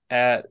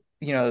at,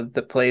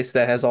 the place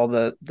that has all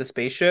the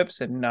spaceships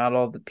and not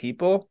all the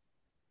people?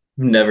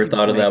 Never Seems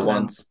thought to of make that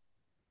once. sense.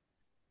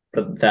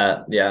 But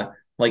that, yeah.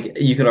 Like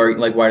you could argue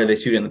like why did they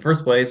shoot it in the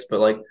first place? But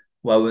like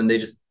why wouldn't they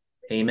just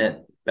aim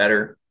it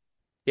better?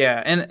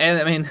 Yeah, and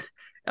I mean,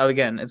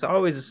 again, it's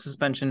always a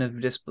suspension of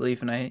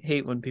disbelief, and I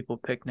hate when people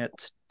pick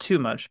nits too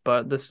much,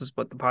 but this is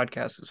what the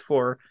podcast is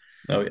for.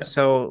 Oh yeah.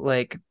 So,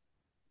 like,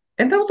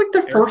 And that was like the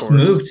Air first Force.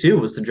 move too,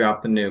 was to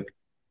drop the nuke.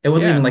 It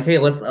wasn't even Yeah, like, hey,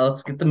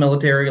 let's get the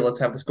military, let's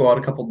have this go out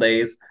a couple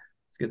days.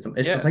 Let's get some.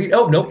 It's just yeah. like,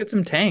 oh Let's get nope,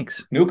 some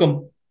tanks. nuke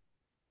them.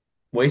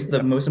 Waste the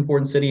Yeah. most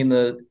important city on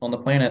the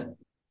planet.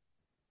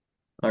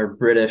 Our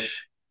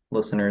British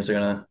listeners are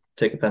gonna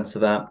take offense to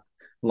that.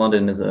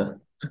 London is a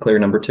clear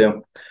number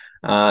two.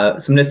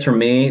 Some nits from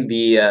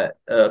me.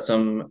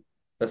 Some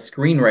a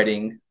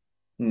screenwriting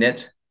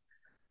nit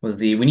was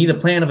we need a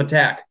plan of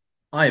attack.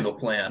 I have a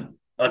plan.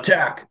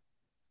 Attack.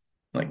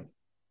 Like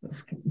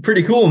that's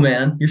pretty cool,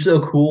 man. You're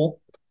so cool.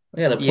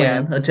 I got a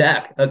Yeah, plan.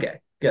 Attack. Okay,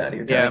 get out of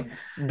here, yeah. Tony.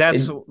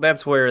 That's It,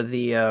 that's where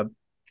the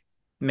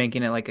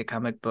making it like a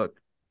comic book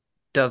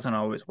doesn't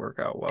always work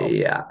out well.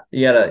 yeah,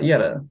 you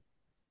gotta.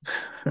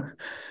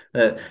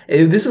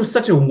 This was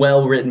such a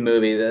well written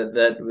movie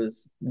that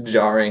was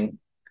jarring.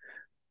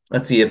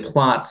 Let's see, it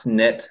plots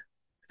nit.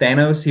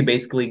 Thanos, he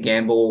basically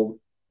gambled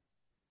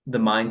the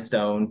Mind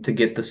Stone to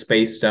get the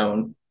Space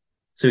Stone.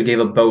 So he gave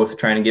up both,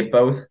 trying to get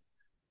both.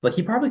 Like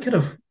he probably could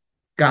have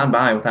gotten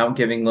by without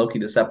giving Loki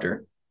the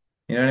scepter.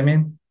 You know what I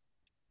mean?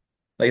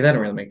 Like that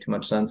didn't really make too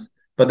much sense.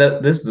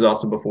 But this is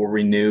also before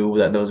we knew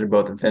that those are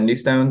both Infinity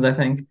Stones, I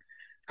think.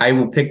 I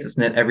will pick this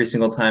net every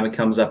single time it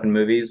comes up in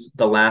movies.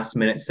 The last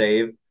minute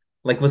save.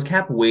 Like, was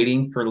Cap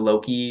waiting for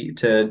Loki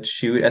to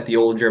shoot at the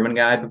old German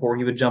guy before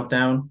he would jump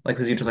down? Like,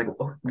 was he just like,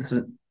 oh, this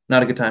is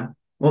not a good time?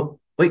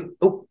 Well, wait,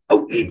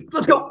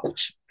 let's go.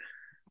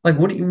 Like,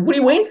 what are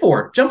you waiting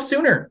for? Jump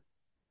sooner.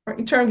 Aren't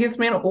you trying to give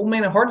this old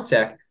man a heart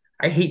attack?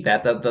 I hate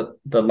that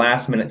the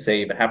last minute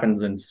save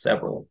happens in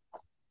several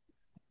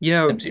You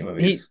know, MCU he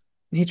movies.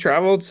 he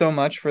traveled so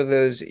much for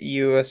those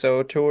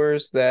USO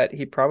tours that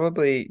he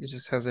probably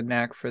just has a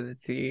knack for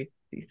the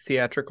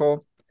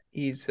theatrical.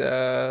 He's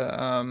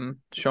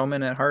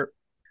showman at heart.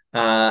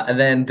 And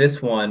then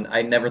this one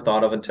I never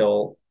thought of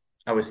until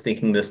I was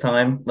thinking this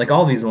time. Like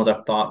all these ones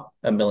I've thought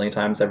a million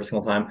times every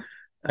single time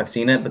I've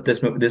seen it, but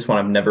this one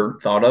I've never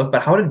thought of.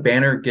 But how did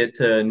Banner get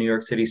to New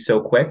York City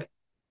so quick?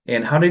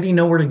 And how did he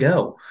know where to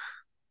go?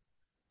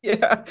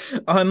 Yeah,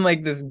 on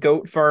like this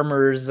goat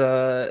farmer's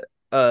uh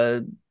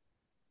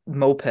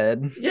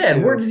moped Yeah,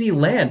 and where too. did he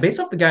land? Based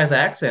off the guy's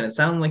accent, it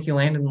sounded like he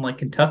landed in like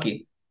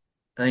Kentucky.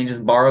 And he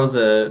just borrows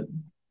a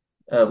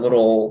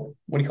little,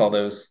 what do you call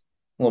those?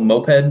 A little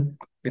moped,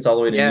 gets all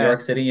the way to New Yeah.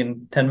 York City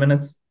in 10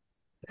 minutes.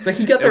 Like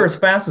he got there It, as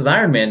fast as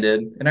Iron Man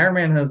did, and Iron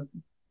Man has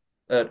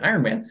an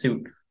Iron Man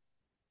suit.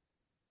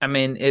 I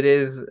mean, it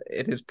is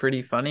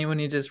pretty funny when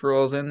he just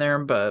rolls in there,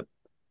 but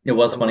It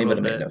was a funny,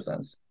 little but it made bit, no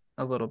sense.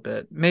 a little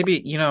bit.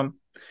 Maybe,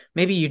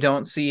 maybe you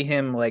don't see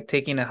him like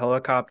taking a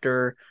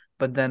helicopter,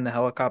 but then the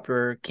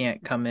helicopter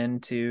can't come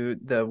into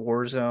the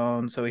war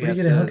zone, so he Where do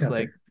you has get a to like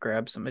helicopter?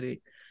 grab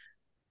somebody.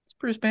 It's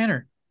Bruce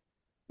Banner.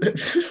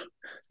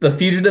 The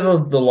fugitive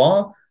of the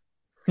law.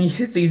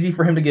 It's easy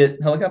for him to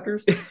get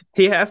helicopters.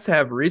 He has to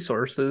have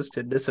resources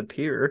to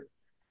disappear.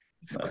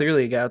 It's No.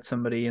 clearly got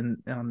somebody in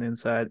on the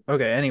inside.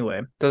 Okay,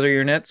 anyway, those are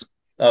your nits.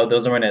 Oh,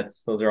 those are my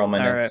nits. Those are all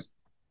my All right. nits.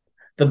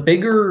 The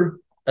bigger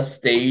a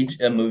stage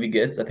a movie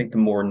gets, I think the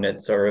more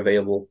nits are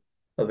available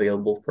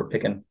for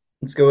picking.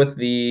 Let's go with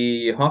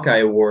the Hawkeye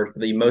Award for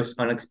the most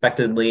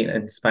unexpectedly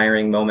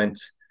inspiring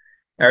moment.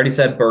 I already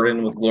said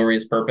burden with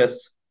glorious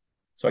purpose,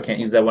 so I can't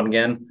use that one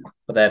again.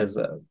 But that's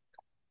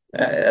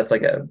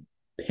like a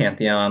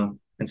pantheon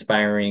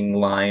inspiring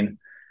line.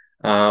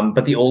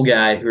 But the old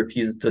guy who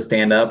refuses to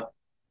stand up,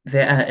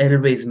 there are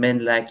always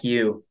men like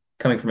you,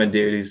 coming from a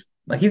dude who's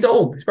like he's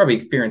old. He's probably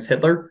experienced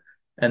Hitler,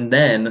 and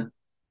then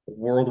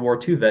World War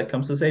II vet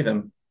comes to save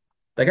him.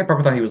 That guy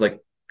probably thought he was like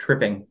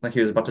tripping, like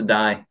he was about to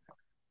die.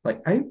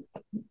 Like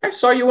I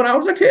saw you when I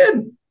was a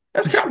kid.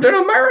 That's Captain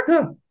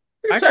America.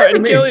 You I tried to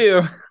saving kill me.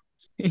 you.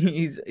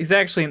 He's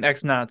actually an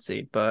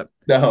ex-Nazi, but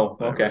No,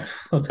 okay. whatever.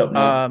 Let's hope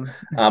not.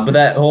 Um, But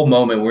that whole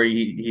moment where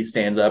he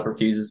stands up,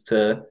 refuses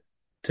to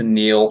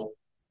kneel,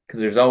 because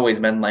there's always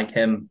men like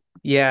him.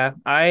 yeah,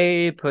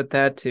 I put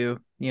that too.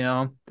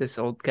 This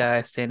old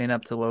guy standing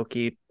up to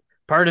Loki.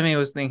 Part of me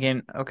was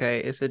thinking, okay,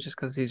 is it just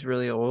because he's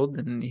really old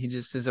and he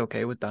just is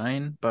okay with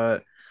dying?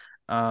 But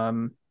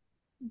um,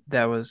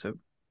 that was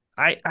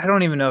I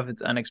don't even know if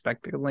it's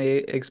unexpectedly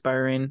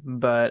expiring,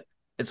 but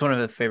it's one of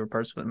the favorite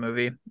parts of the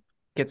movie.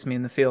 Gets me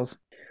in the feels.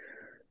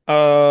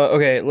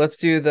 Okay, let's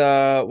do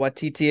the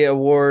Watiti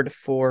Award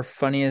for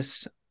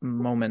funniest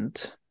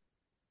moment.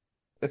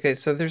 Okay,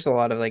 so there's a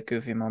lot of like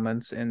goofy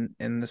moments in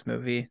this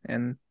movie,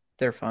 and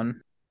they're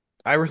fun.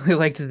 I really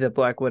liked the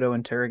Black Widow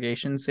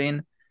interrogation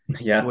scene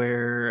Yeah.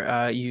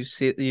 where you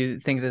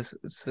think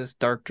this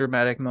dark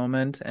dramatic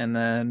moment, and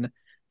then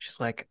she's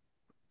like,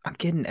 "I'm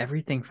getting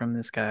everything from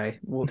this guy.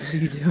 What are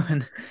you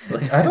doing?"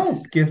 Like I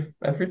don't give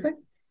everything.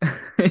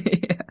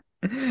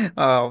 Yeah.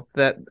 Oh,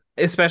 that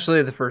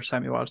especially the first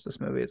time you watch this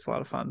movie, it's a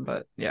lot of fun.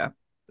 But yeah,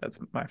 that's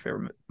my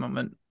favorite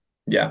moment.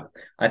 Yeah.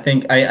 I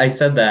think I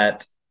said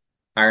that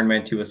Iron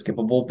Man 2 is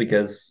skippable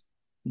because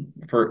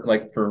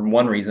for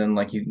one reason,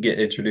 like you get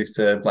introduced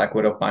to Black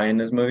Widow fine in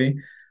this movie.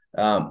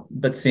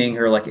 But seeing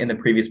her like in the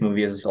previous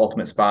movie as this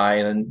ultimate spy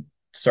and then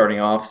starting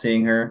off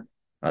seeing her,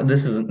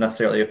 this isn't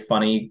necessarily a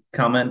funny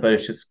comment, but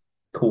it's just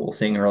cool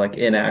seeing her like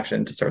in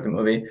action to start the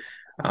movie.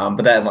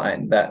 But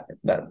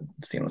that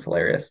scene was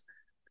hilarious.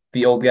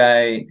 The old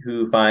guy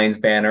who finds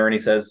Banner and he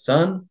says,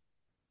 "Son,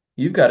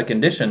 you've got a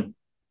condition."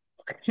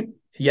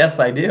 Yes,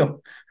 I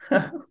do.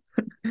 I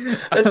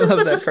That's just love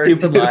such a that part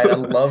stupid line. I too.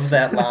 love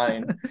that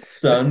line.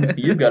 "Son,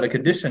 you've got a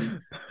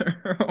condition."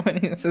 When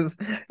he says,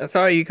 "I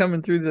saw you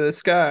coming through the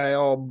sky,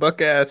 all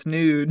buck ass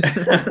nude."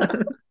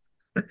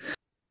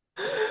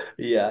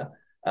 Yeah.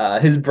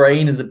 His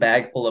brain is a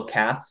bag full of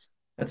cats.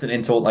 That's an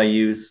insult I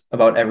use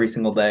about every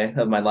single day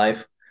of my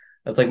life.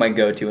 That's like my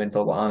go-to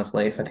insult,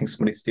 honestly, if I think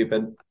somebody's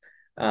stupid.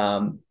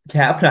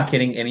 Cap not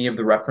getting any of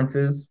the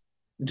references.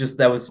 Just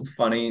that was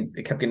funny.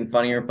 It kept getting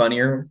funnier and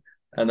funnier.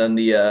 And then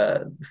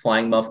the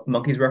flying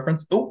monkeys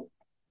reference. Oh,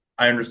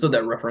 I understood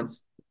that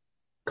reference.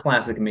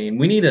 Classic meme.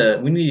 We need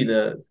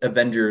a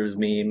Avengers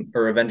meme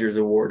or Avengers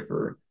award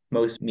for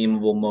most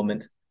memeable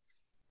moment.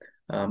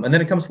 And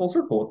then it comes full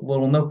circle with a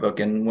little notebook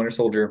and Winter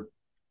Soldier.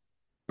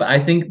 But I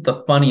think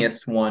the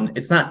funniest one,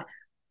 it's not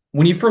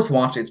when you first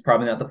watch it, it's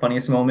probably not the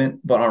funniest moment,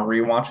 but on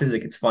rewatches, it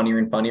gets funnier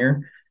and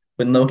funnier.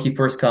 When Loki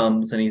first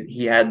comes and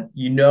he had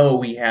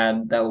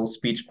that little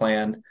speech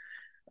planned,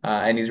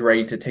 and he's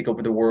ready to take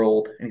over the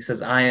world, and he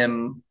says,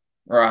 I'm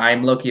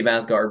Loki of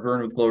Asgard,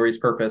 burned with glorious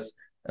purpose."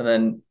 And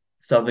then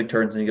Selvig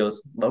turns and he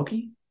goes,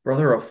 "Loki,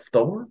 brother of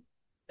Thor?"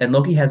 And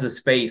Loki has his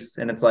face,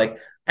 and it's like,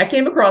 I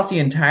came across the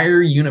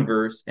entire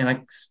universe, and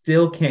I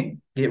still can't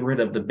get rid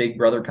of the big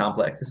brother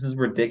complex. This is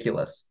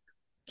ridiculous.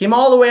 Came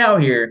all the way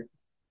out here.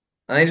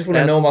 And I just want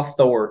to know That's about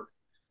Thor.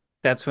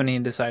 that's when he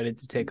decided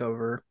to take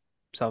over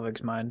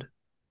Selvig's mind.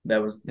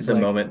 That was He's the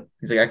like, moment.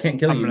 He's like, I can't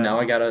kill I'm you. gonna Now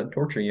I gotta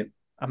torture you.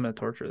 I'm gonna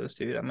torture this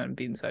dude. I'm gonna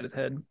be inside his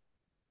head.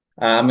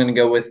 I'm gonna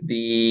go with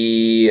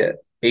the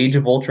Age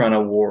of Ultron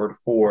award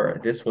for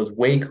this was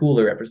way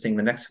cooler after seeing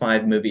the next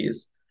 5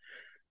 movies.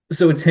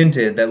 So it's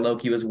hinted that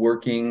Loki was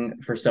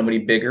working for somebody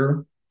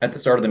bigger at the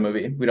start of the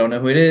movie. We don't know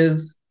who it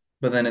is,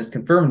 but then it's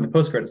confirmed in the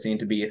post-credit scene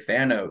to be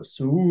Thanos.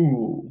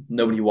 Ooh,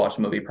 nobody who watched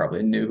the movie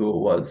probably knew who it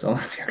was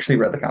unless you actually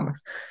read the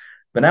comics.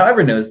 But now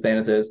everyone knows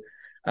Thanos is.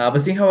 But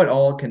seeing how it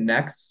all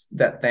connects,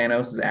 that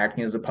Thanos is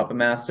acting as a puppet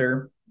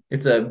master,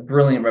 it's a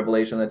brilliant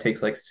revelation that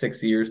takes like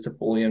 6 years to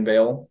fully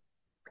unveil.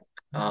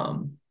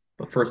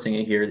 But first thing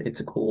you hear,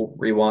 it's a cool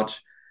rewatch.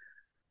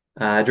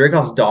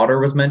 Dracov's daughter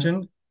was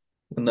mentioned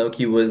when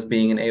Loki was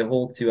being an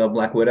a-hole to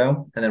Black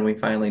Widow, and then we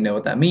finally know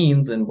what that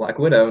means in Black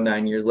Widow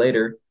 9 years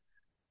later.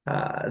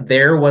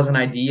 There was an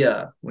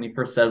idea when he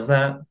first says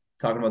that,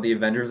 talking about the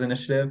Avengers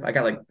initiative. I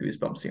got like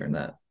goosebumps hearing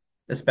that,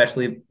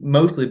 especially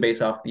mostly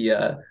based off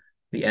the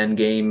End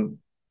Game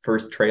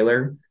first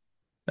trailer.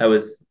 That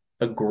was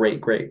a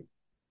great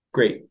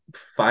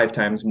 5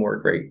 times more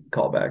great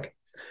callback.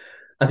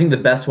 I think the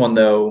best one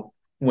though,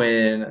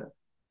 when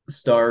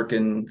Stark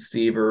and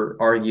Steve are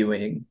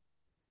arguing,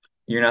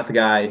 you're not the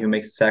guy who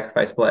makes a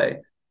sacrifice play.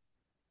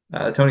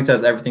 Tony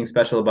says everything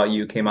special about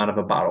you came out of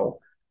a bottle.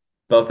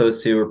 Both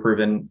those two were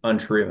proven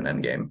untrue in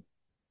Endgame.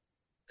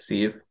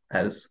 Steve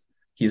has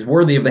he's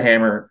worthy of the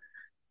hammer.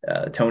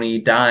 Tony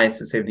dies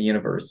to save the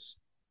universe.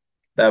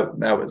 That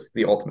was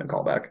the ultimate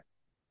callback.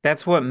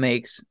 That's what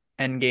makes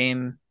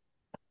Endgame,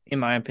 in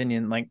my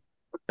opinion, like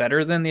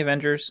better than the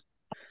Avengers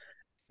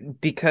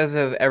because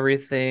of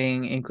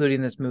everything,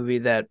 including this movie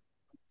that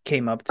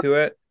came up to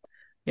it.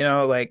 You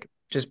know, like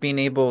just being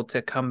able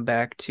to come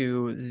back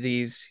to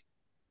these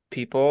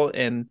people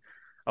and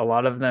a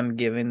lot of them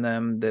giving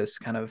them this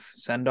kind of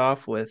send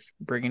off with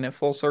bringing it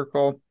full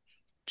circle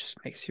just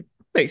makes you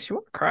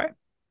want to cry.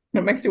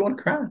 It makes you want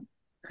to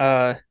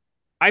cry.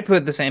 I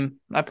put the same.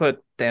 I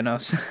put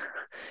Thanos.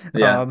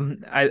 Yeah.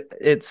 I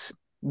it's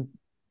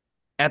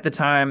at the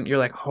time you're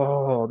like,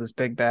 oh, this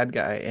big bad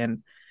guy,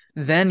 and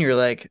then you're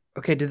like,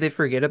 okay, did they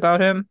forget about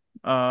him?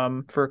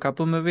 For a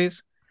couple of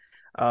movies,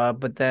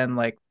 but then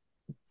like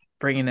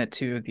bringing it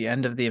to the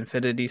end of the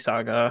Infinity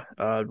Saga,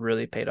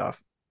 really paid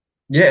off.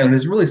 Yeah, and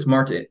it's really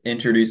smart to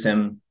introduce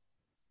him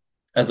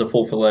as a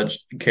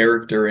full-fledged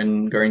character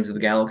in Guardians of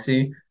the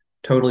Galaxy,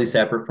 totally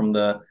separate from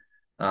the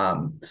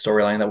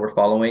storyline that we're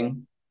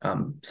following.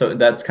 So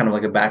that's kind of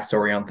like a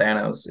backstory on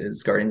Thanos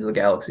is Guardians of the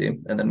Galaxy,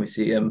 and then we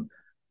see him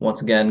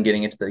once again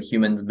getting into the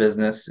humans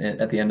business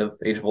at the end of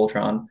Age of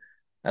Ultron,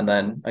 and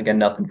then again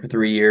nothing for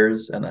 3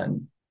 years, and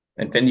then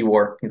Infinity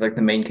War. He's like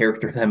the main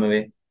character of that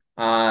movie.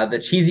 The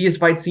cheesiest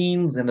fight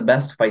scenes and the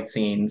best fight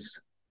scenes.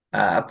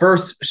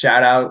 First,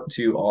 shout out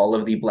to all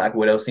of the Black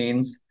Widow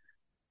scenes.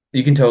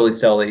 You can totally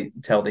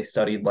tell they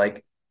studied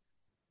like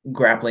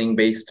grappling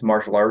based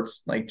martial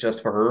arts, like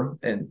just for her.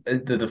 And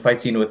the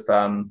fight scene with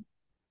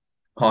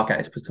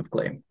Hawkeye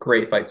specifically,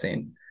 great fight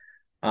scene.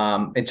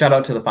 And shout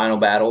out to the final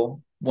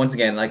battle. Once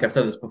again, like I've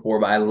said this before,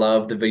 but I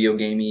love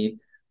the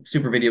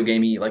super video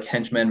gamey, like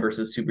henchmen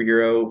versus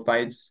superhero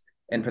fights.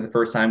 And for the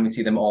first time, we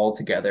see them all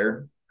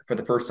together. For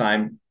the first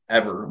time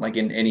ever, like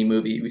in any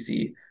movie, we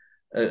see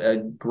a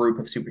group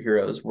of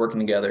superheroes working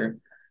together.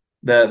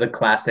 The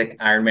classic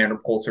Iron Man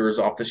repulsors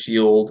off the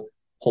shield,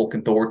 Hulk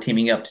and Thor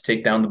teaming up to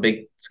take down the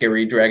big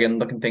scary dragon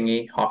looking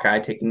thingy, Hawkeye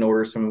taking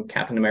orders from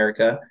Captain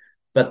America.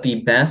 But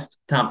the best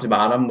top to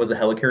bottom was a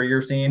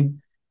helicarrier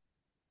scene.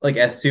 Like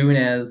as soon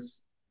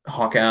as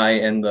Hawkeye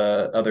and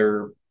the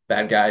other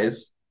bad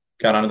guys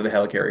got onto the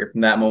helicarrier,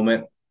 from that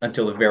moment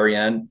until the very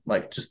end,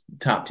 like just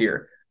top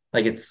tier.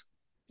 Like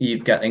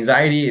you've got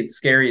anxiety, it's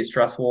scary, it's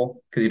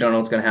stressful because you don't know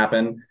what's going to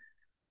happen.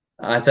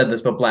 I said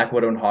this, but Black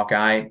Widow and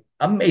Hawkeye,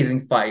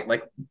 amazing fight.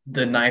 Like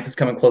the knife is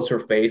coming close to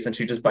her face and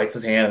she just bites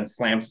his hand and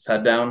slams his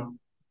head down.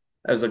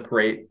 That was a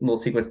great little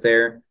sequence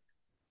there.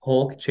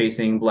 Hulk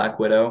chasing Black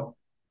Widow.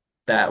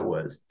 That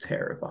was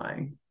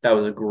terrifying. That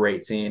was a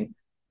great scene.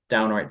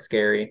 Downright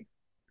scary.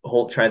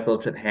 Hulk tries to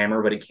lift the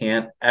hammer, but he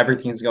can't.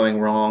 Everything's going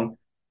wrong.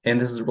 And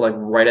this is like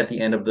right at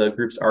the end of the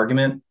group's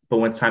argument. But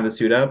when it's time to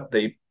suit up,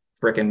 they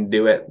freaking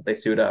do it. They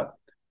suit up.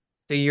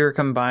 So you're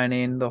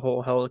combining the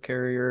whole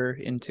helicarrier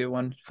into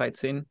one fight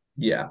scene.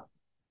 Yeah.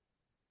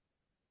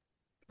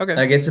 Okay.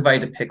 I guess if I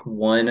had to pick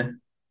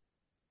one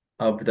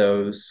of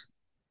those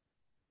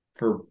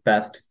for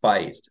best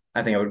fight,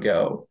 I think I would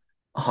go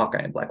Hawkeye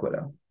and Black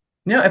Widow.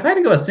 If I had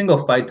to go a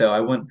single fight though, I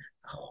wouldn't.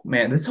 Oh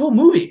man, this whole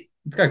movie,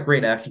 it's got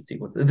great action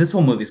sequences. This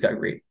whole movie's got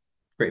great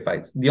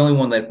fights. The only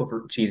one that I put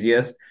for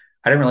cheesiest,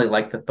 I didn't really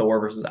like the Thor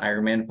versus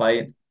Iron Man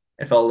fight.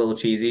 It felt a little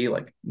cheesy.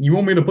 Like, you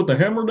want me to put the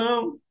hammer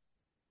down?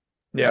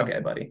 Yeah. Okay,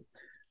 buddy.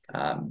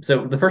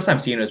 So the first time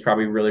seeing it was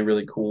probably really,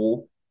 really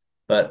cool,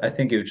 but I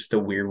think it was just a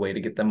weird way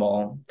to get them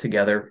all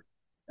together.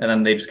 And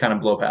then they just kind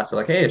of blow past it,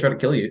 like, hey, I tried to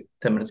kill you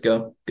 10 minutes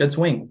ago. Good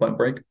swing, point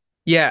break.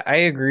 Yeah, I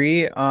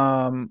agree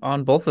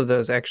on both of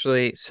those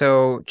actually.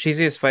 So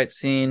cheesiest fight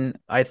scene,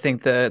 I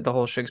think the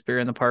whole Shakespeare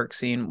in the Park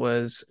scene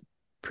was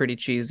pretty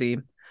cheesy.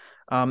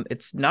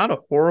 It's not a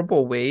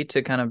horrible way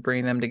to kind of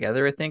bring them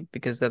together, I think,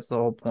 because that's the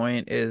whole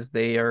point is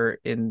they are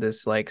in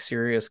this like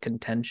serious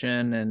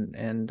contention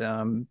and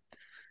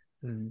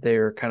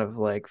they're kind of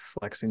like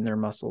flexing their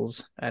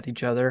muscles at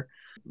each other.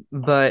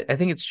 But I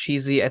think it's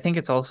cheesy. I think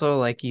it's also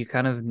like you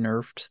kind of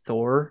nerfed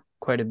Thor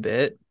quite a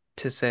bit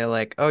to say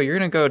like, oh, you're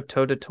gonna go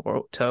toe to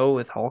toe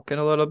with Hulk in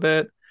a little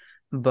bit,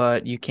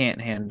 but you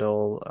can't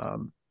handle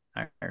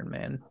Iron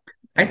Man.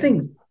 I And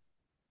think,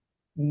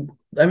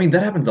 I mean,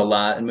 that happens a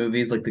lot in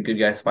movies. Like the good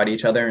guys fight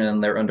each other and then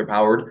they're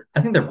underpowered.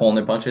 I think they're pulling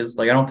their punches.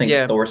 Like I don't think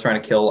yeah, Thor's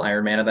trying to kill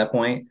Iron Man at that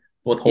point.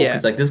 With Hulk, yeah,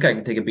 he's like, this guy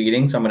can take a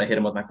beating, so I'm gonna hit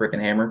him with my freaking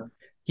hammer.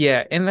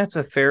 yeah, and that's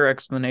a fair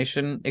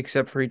explanation,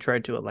 except for he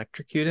tried to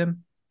electrocute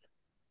him.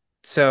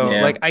 So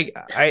Yeah. like I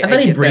And I then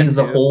he get that brings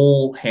the too.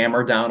 whole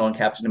hammer down on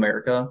Captain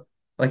America.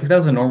 Like if that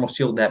was a normal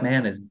shield, that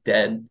man is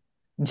dead.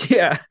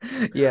 Yeah,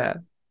 yeah.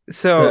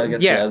 So So I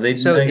guess yeah, yeah, they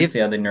so I guess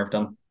yeah, they nerfed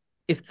him.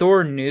 if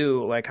Thor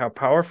knew like how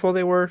powerful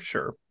they were,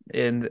 sure,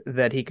 and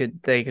that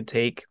they could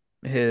take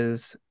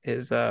his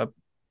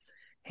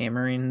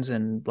hammerings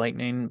and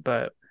lightning,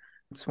 but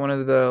it's one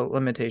of the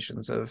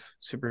limitations of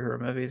superhero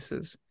movies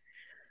is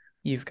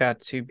you've got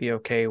to be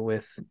okay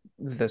with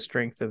the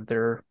strength of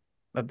their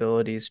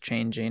abilities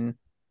changing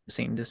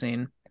scene to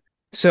scene.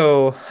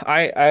 So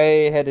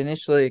I had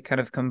initially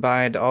kind of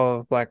combined all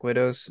of Black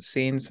Widow's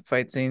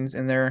fight scenes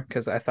in there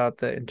because I thought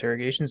the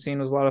interrogation scene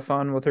was a lot of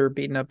fun with her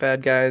beating up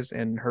bad guys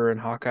and her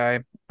and Hawkeye.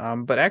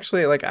 But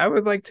actually, like I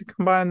would like to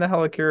combine the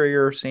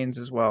helicarrier scenes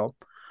as well.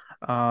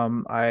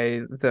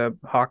 I the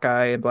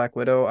Hawkeye and Black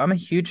Widow. I'm a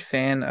huge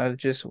fan of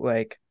just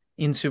like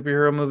in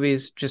superhero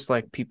movies, just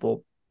like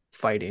people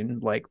fighting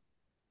like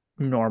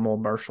normal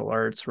martial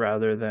arts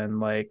rather than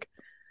like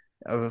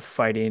of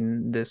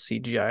fighting this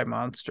CGI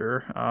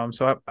monster.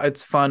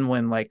 It's fun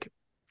when like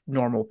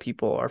normal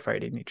people are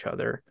fighting each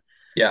other.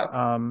 Yeah.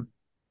 Um,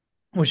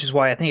 which is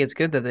why I think it's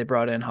good that they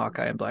brought in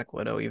Hawkeye and Black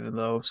Widow, even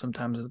though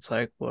sometimes it's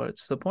like,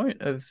 what's the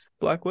point of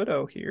Black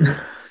Widow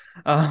here?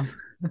 Um,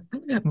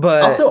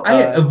 but Also,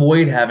 I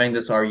avoid having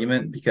this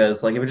argument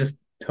because like it would just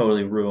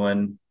totally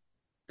ruin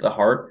the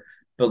heart.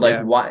 But like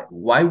yeah,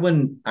 why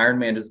wouldn't Iron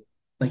Man just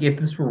like if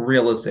this were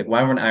realistic,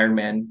 why wouldn't Iron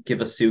Man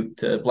give a suit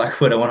to Black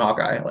Widow and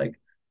Hawkeye? Like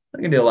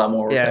I can do a lot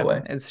more work yeah, that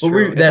way. it's But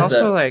true. we It's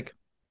also like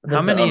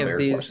that's an unfair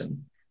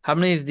question. how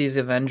many of these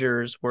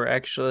Avengers were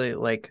actually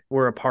like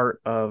were a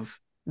part of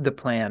the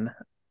plan?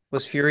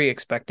 Was Fury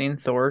expecting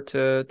Thor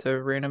to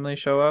randomly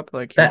show up?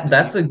 Like is he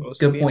That's a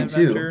supposed to good be an point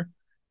too, Avenger?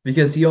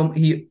 because he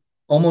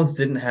almost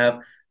didn't have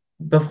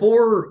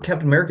before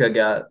Captain America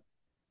got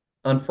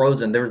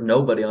unfrozen. There was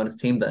nobody on his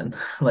team then.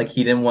 Like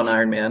he didn't want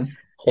Iron Man.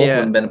 Hulk Yeah,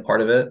 wouldn't have been a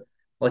part of it.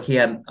 Like he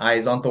had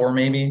eyes on Thor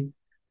maybe.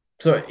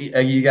 So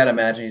you got to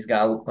imagine he's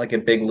got like a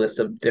big list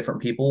of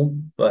different people.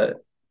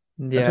 But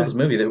until yeah. this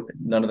movie,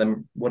 none of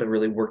them would have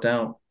really worked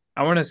out.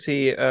 I want to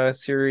see a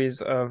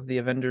series of the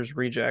Avengers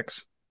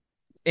rejects.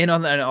 And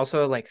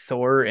also like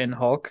Thor and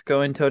Hulk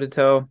going toe to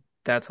toe.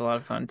 That's a lot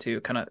of fun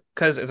too. Kind of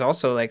because it's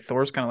also like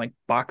Thor's kind of like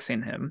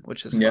boxing him,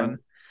 which is Yeah.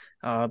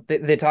 fun.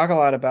 They talk a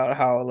lot about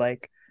how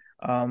like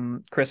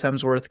Chris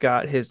Hemsworth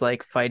got his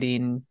like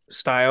fighting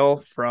style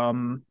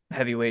from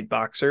heavyweight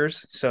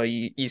boxers. So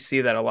you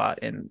see that a lot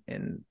in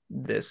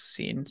this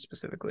scene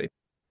specifically.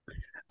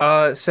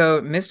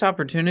 So missed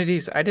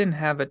opportunities, I didn't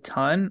have a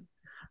ton.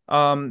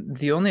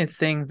 The only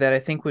thing that I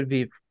think would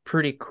be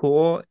pretty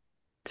cool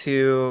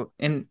to,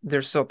 and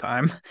there's still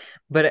time,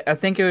 but I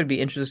think it would be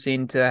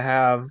interesting to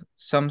have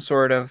some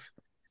sort of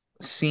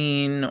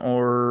scene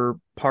or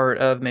part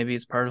of maybe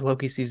it's part of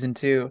Loki season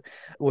two,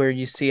 where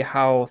you see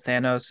how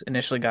Thanos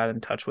initially got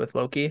in touch with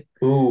Loki.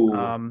 Ooh,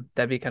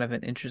 That'd be kind of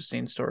an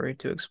interesting story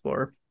to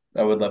explore.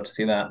 I would love to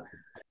see that.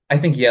 I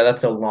think yeah,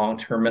 that's a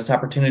long-term missed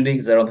opportunity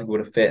because I don't think it would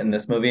have fit in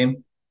this movie.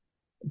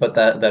 But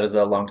that is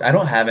a long. I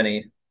don't have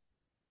any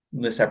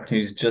missed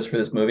opportunities just for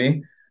this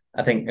movie.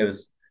 I think it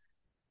was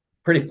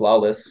pretty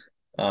flawless.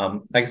 I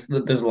guess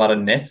there's a lot of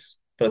nits,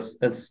 but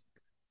as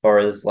far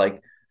as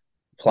like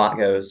plot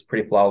goes,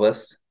 pretty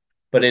flawless.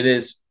 But it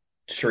is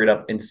straight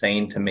up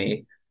insane to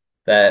me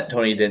that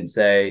Tony didn't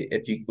say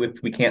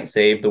if we can't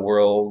save the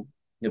world,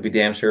 you'll be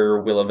damn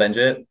sure we'll avenge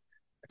it.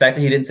 The fact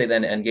that he didn't say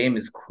that in Endgame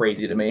is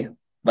crazy to me.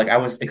 Like I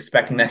was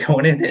expecting that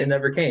going in, it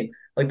never came.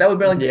 Like that would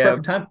be like the Yeah,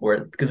 perfect time for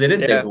it because they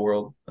did save yeah, the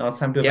world. Now it's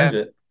time to avenge yeah,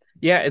 it.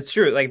 yeah. It's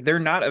true. Like they're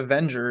not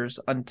Avengers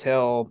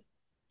until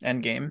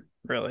Endgame,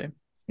 really,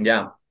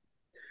 Yeah,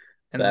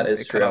 that and is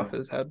they cut off true.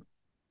 his head.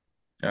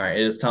 All right,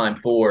 it is time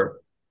for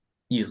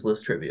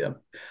useless trivia.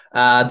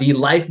 The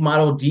life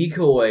model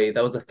decoy,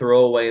 that was a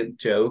throwaway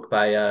joke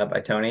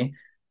by Tony,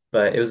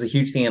 but it was a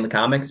huge thing in the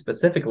comics,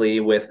 specifically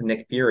with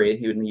Nick Fury.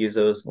 He would use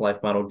those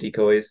life model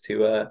decoys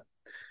to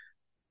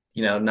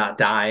not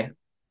die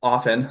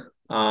often.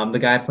 The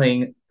guy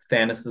playing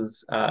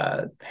Thanos's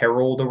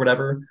herald or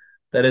whatever,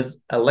 that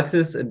is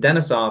Alexis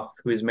Denisof,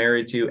 who is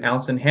married to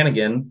Allison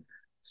Hannigan,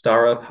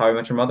 star of How I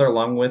Met Your Mother,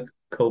 along with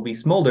Kobe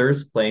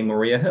Smulders playing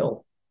Maria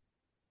Hill.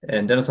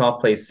 And Dennis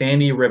Hoff plays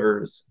Sandy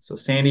Rivers. So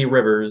Sandy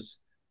Rivers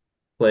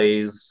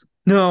plays,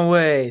 No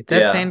way.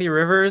 That's yeah, Sandy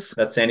Rivers?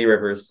 that's Sandy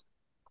Rivers,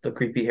 the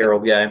creepy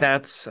Harold guy.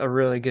 That's a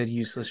really good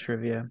useless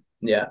trivia.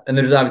 Yeah, and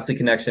there's obviously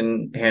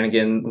connection.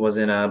 Hannigan was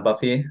in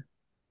Buffy,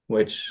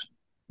 which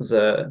was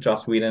a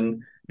Joss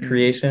Whedon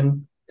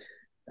creation.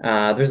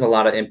 There's a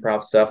lot of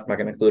improv stuff. I'm not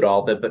going to include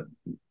all of it, but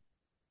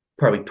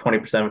probably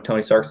 20% of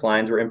Tony Stark's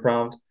lines were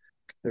improv.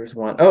 There's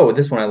one. Oh,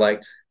 this one I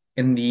liked.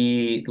 In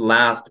the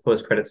last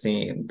post-credit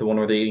scene, the one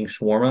where they're eating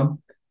shawarma,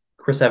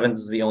 Chris Evans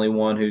is the only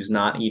one who's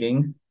not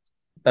eating.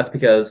 That's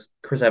because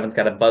Chris Evans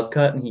got a buzz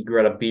cut and he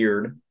grew out a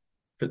beard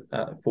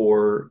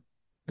for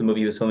the movie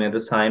he was filming at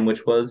this time,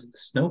 which was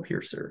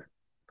Snowpiercer,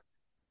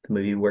 the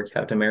movie where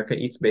Captain America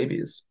eats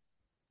babies.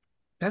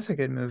 That's a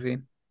good movie.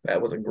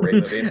 That was a great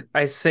movie.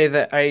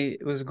 I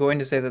was going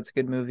to say that's a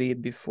good movie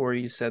before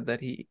you said that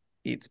he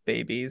eats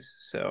babies.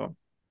 So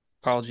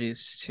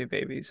apologies to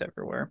babies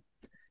everywhere.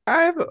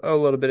 I have a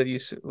little bit of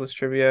useless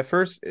trivia.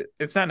 First,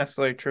 it's not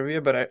necessarily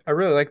trivia, but I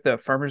really like the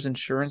farmers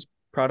insurance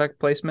product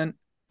placement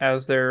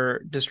as they're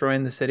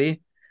destroying the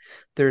city.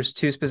 There's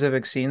two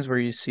specific scenes where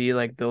you see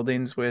like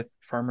buildings with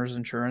farmers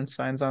insurance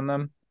signs on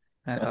them.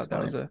 And I thought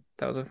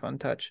that was a fun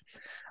touch.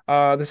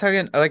 The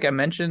second, like I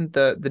mentioned,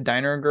 the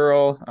diner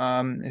girl,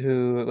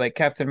 who like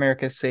Captain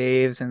America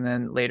saves, and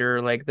then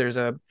later like there's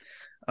a,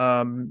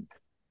 in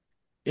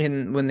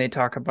when they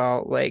talk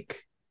about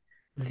like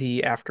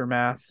the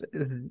aftermath,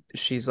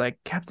 she's like,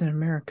 Captain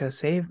America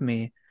saved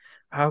me.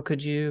 How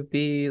could you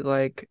be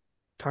like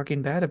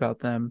talking bad about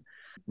them?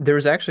 There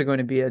was actually going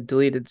to be a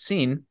deleted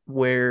scene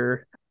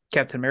where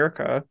Captain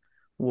America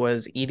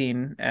was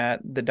eating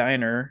at the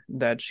diner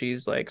that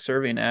she's like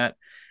serving at,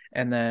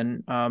 and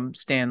then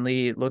Stan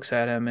Lee looks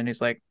at him and he's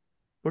like,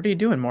 "What are you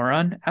doing,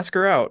 moron? Ask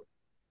her out."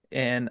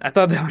 And I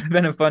thought that would have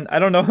been a fun. I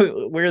don't know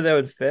where that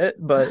would fit,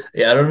 but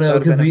yeah, I don't know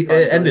because it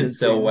ended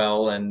so scene.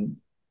 well, and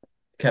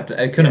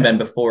it couldn't have been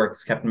before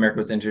because Captain America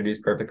was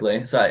introduced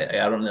perfectly. So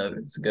I don't know if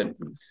it's a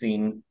good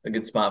scene, a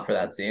good spot for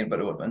that scene, but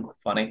it would have been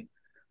funny.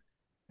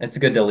 It's a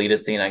good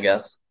deleted scene, I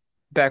guess.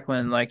 Back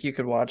when like you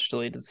could watch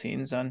deleted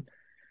scenes on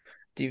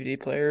DVD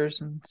players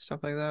and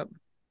stuff like that.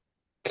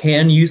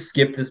 Can you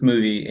skip this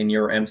movie in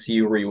your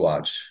MCU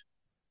rewatch?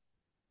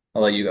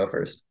 I'll let you go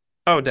first.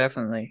 Oh,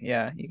 definitely.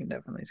 Yeah, you can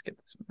definitely skip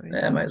this movie.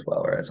 Yeah, might as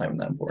well, right? It's not even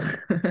that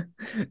important.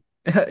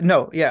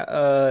 No,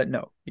 yeah,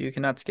 no, you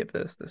cannot skip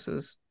this. This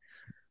is,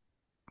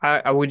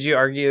 I would you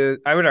argue?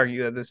 I would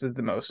argue that this is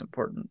the most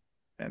important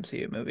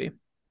MCU movie.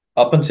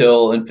 Up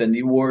until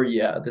Infinity War,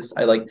 yeah, this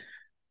I like.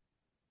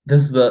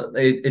 This is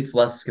it's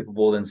less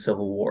skippable than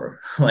Civil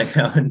War. Like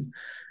I would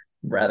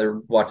rather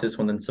watch this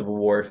one than Civil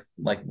War.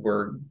 Like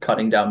we're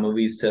cutting down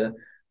movies to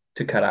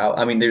cut out.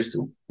 I mean,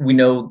 we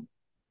know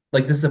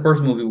like this is the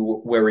first movie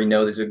where we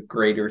know there's a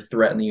greater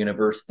threat in the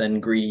universe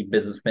than greedy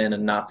businessmen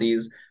and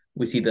Nazis.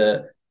 We see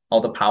all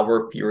the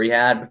power Fury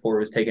had before it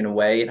was taken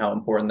away and how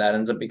important that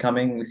ends up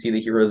becoming. We see the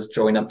heroes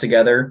join up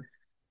together.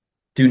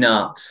 Do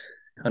not,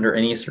 under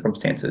any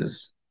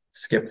circumstances,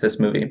 skip this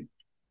movie.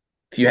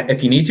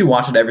 If you need to,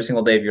 watch it every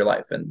single day of your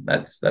life, and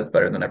that's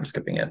better than ever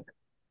skipping it.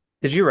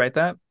 Did you write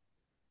that?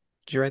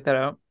 Did you write that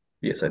out?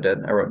 Yes, I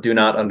did. I wrote, "Do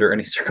not, under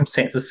any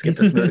circumstances, skip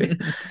this movie."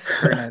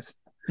 Very nice.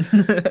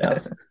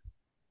 Yes.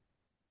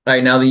 All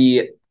right, now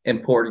the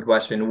important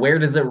question: where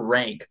does it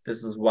rank?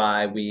 This is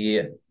why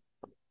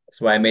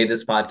I made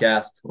this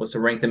podcast, was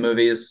to rank the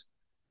movies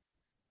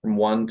from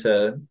 1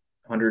 to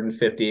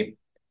 150.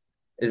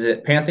 Is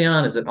it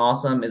Pantheon? Is it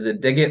awesome? Is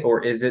it dig it?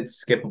 Or is it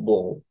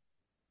skippable?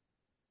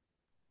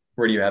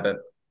 Where do you have it?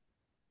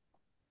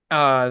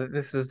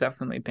 This is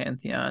definitely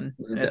Pantheon.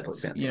 This is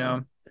definitely Pantheon. You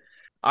know,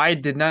 I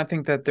did not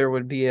think that there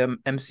would be an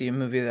MCU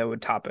movie that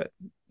would top it,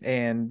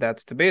 and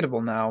that's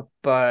debatable now,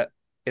 but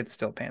it's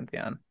still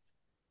Pantheon.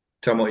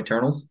 Talking about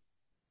Eternals?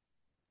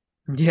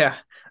 Yeah.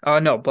 Oh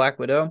no, Black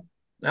Widow.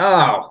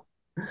 Oh,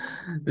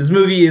 this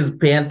movie is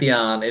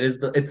Pantheon. It's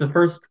the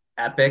first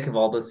epic of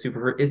all the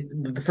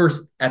the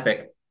first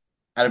epic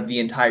out of the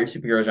entire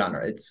superhero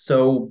genre. It's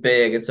so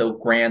big, it's so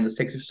grand, the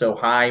stakes are so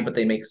high, but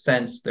they make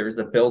sense. There's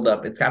the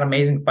buildup. It's got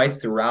amazing fights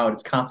throughout.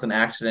 It's constant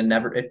action and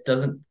it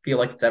doesn't feel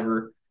like it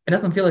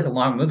doesn't feel like a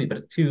long movie, but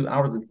it's 2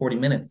 hours and 40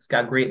 minutes. It's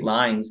got great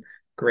lines,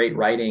 great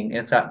writing, and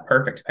it's got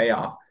perfect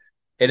payoff.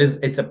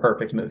 It's a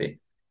perfect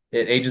movie.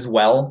 It ages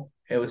well.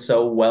 It was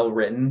so well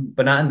written,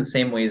 but not in the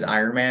same way as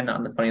Iron Man, not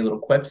in the funny little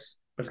quips,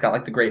 but it's got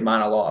like the great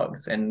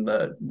monologues and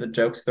the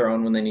jokes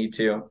thrown when they need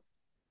to.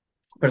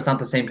 But it's not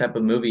the same type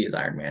of movie as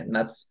Iron Man. And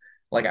that's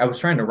like I was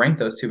trying to rank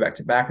those two back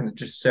to back, and they're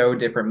just so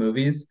different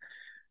movies.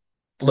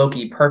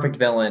 Loki, perfect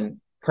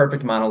villain,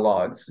 perfect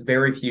monologues,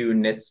 very few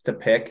nits to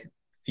pick.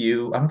 I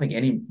don't think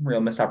any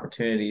real missed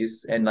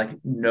opportunities, and like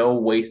no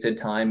wasted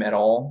time at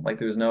all. Like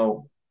there's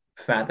no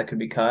fat that could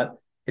be cut.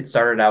 It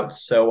started out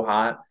so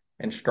hot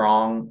and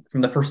strong.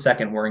 From the first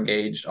second, we're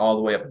engaged all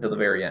the way up until the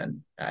very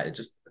end.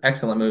 Just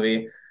excellent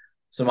movie.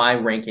 So my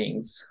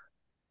rankings,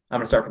 I'm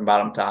going to start from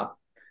bottom to top.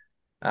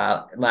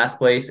 Last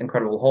place,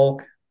 Incredible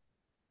Hulk,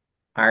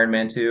 Iron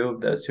Man 2.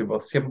 Those two are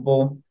both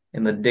skippable.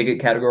 In the dig it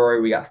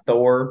category, we got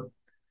Thor.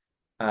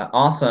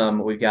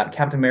 Awesome. We've got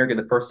Captain America,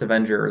 the First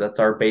Avenger. That's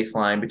our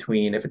baseline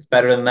between if it's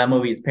better than that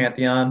movie, it's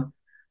Pantheon.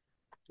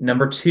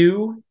 Number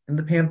two in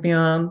the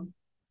Pantheon,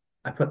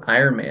 I put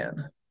Iron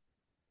Man.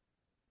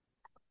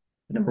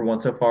 Number one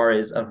so far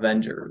is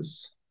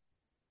Avengers.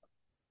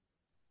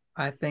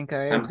 I think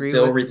I I'm agree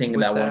still rethinking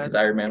with that one that. because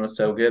Iron Man was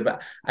so good.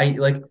 But I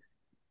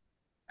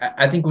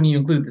think when you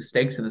include the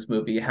stakes of this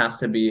movie, it has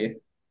to be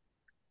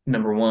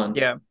number one,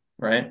 Yeah.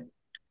 right?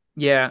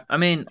 Yeah. I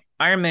mean,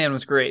 Iron Man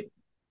was great.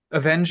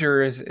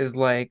 Avengers is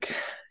like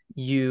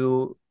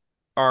you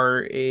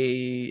are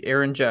a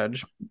Aaron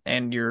Judge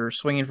and you're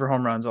swinging for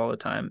home runs all the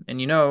time. And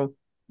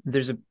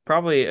there's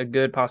probably a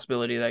good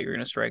possibility that you're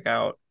going to strike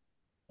out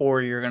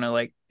or you're going to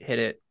like hit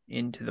it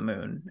into the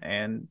moon.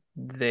 And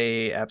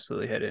they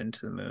absolutely hit it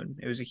into the moon.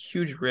 It was a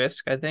huge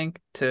risk, I think,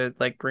 to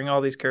like bring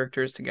all these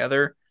characters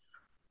together.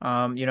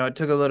 It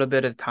took a little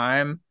bit of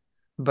time,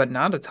 but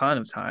not a ton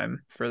of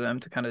time for them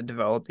to kind of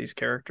develop these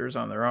characters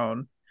on their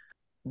own.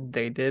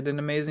 They did an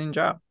amazing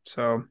job.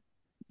 So,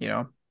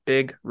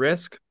 big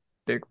risk,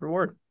 big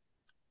reward.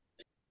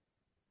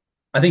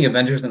 I think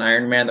Avengers and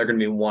Iron Man, they're going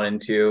to be one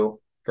and two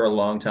for a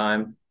long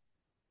time.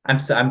 I'm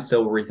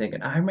still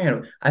rethinking Iron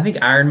Man. I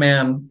think Iron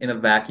Man in a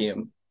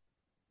vacuum,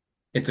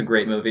 it's a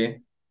great movie.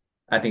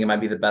 I think it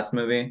might be the best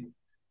movie.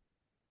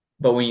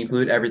 But when you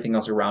include everything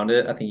else around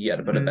it, I think you got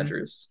to put Mhm.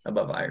 Avengers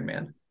above Iron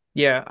Man.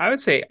 Yeah, I would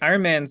say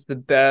Iron Man's the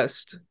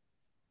best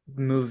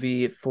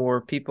movie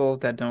for people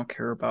that don't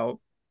care about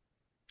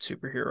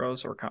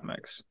superheroes or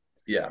comics.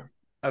 Yeah.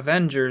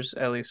 Avengers,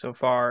 at least so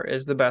far,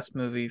 is the best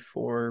movie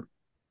for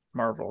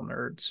Marvel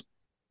nerds.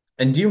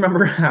 And do you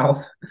remember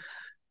how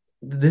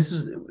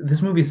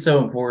this movie is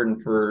so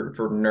important for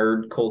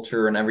nerd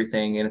culture and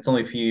everything, and it's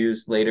only a few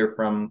years later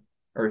from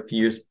or a few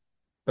years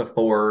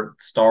before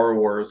Star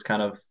Wars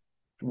kind of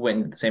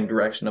went in the same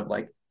direction of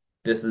like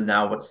this is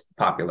now what's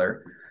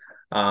popular.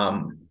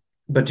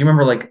 But do you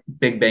remember like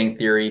Big Bang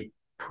Theory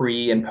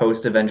pre and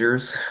post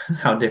Avengers,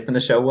 how different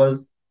the show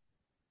was?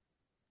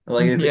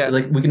 Like it's Yeah.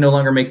 like we can no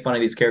longer make fun of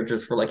these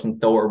characters for liking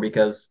Thor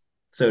because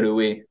so do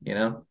we, you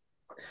know?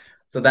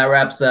 So that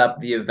wraps up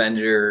the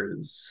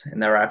Avengers,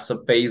 and that wraps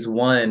up phase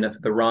one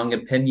of the Wrong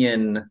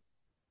Opinion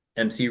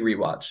MCU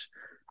Rewatch.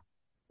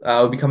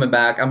 We'll be coming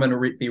back. I'm going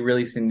to be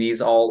releasing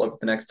these all over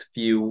the next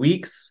few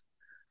weeks.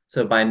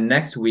 So by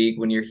next week,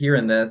 when you're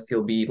hearing this,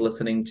 you'll be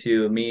listening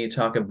to me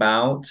talk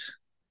about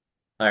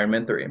Iron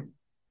Man 3,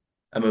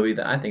 a movie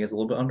that I think is a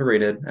little bit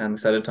underrated, and I'm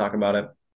excited to talk about it.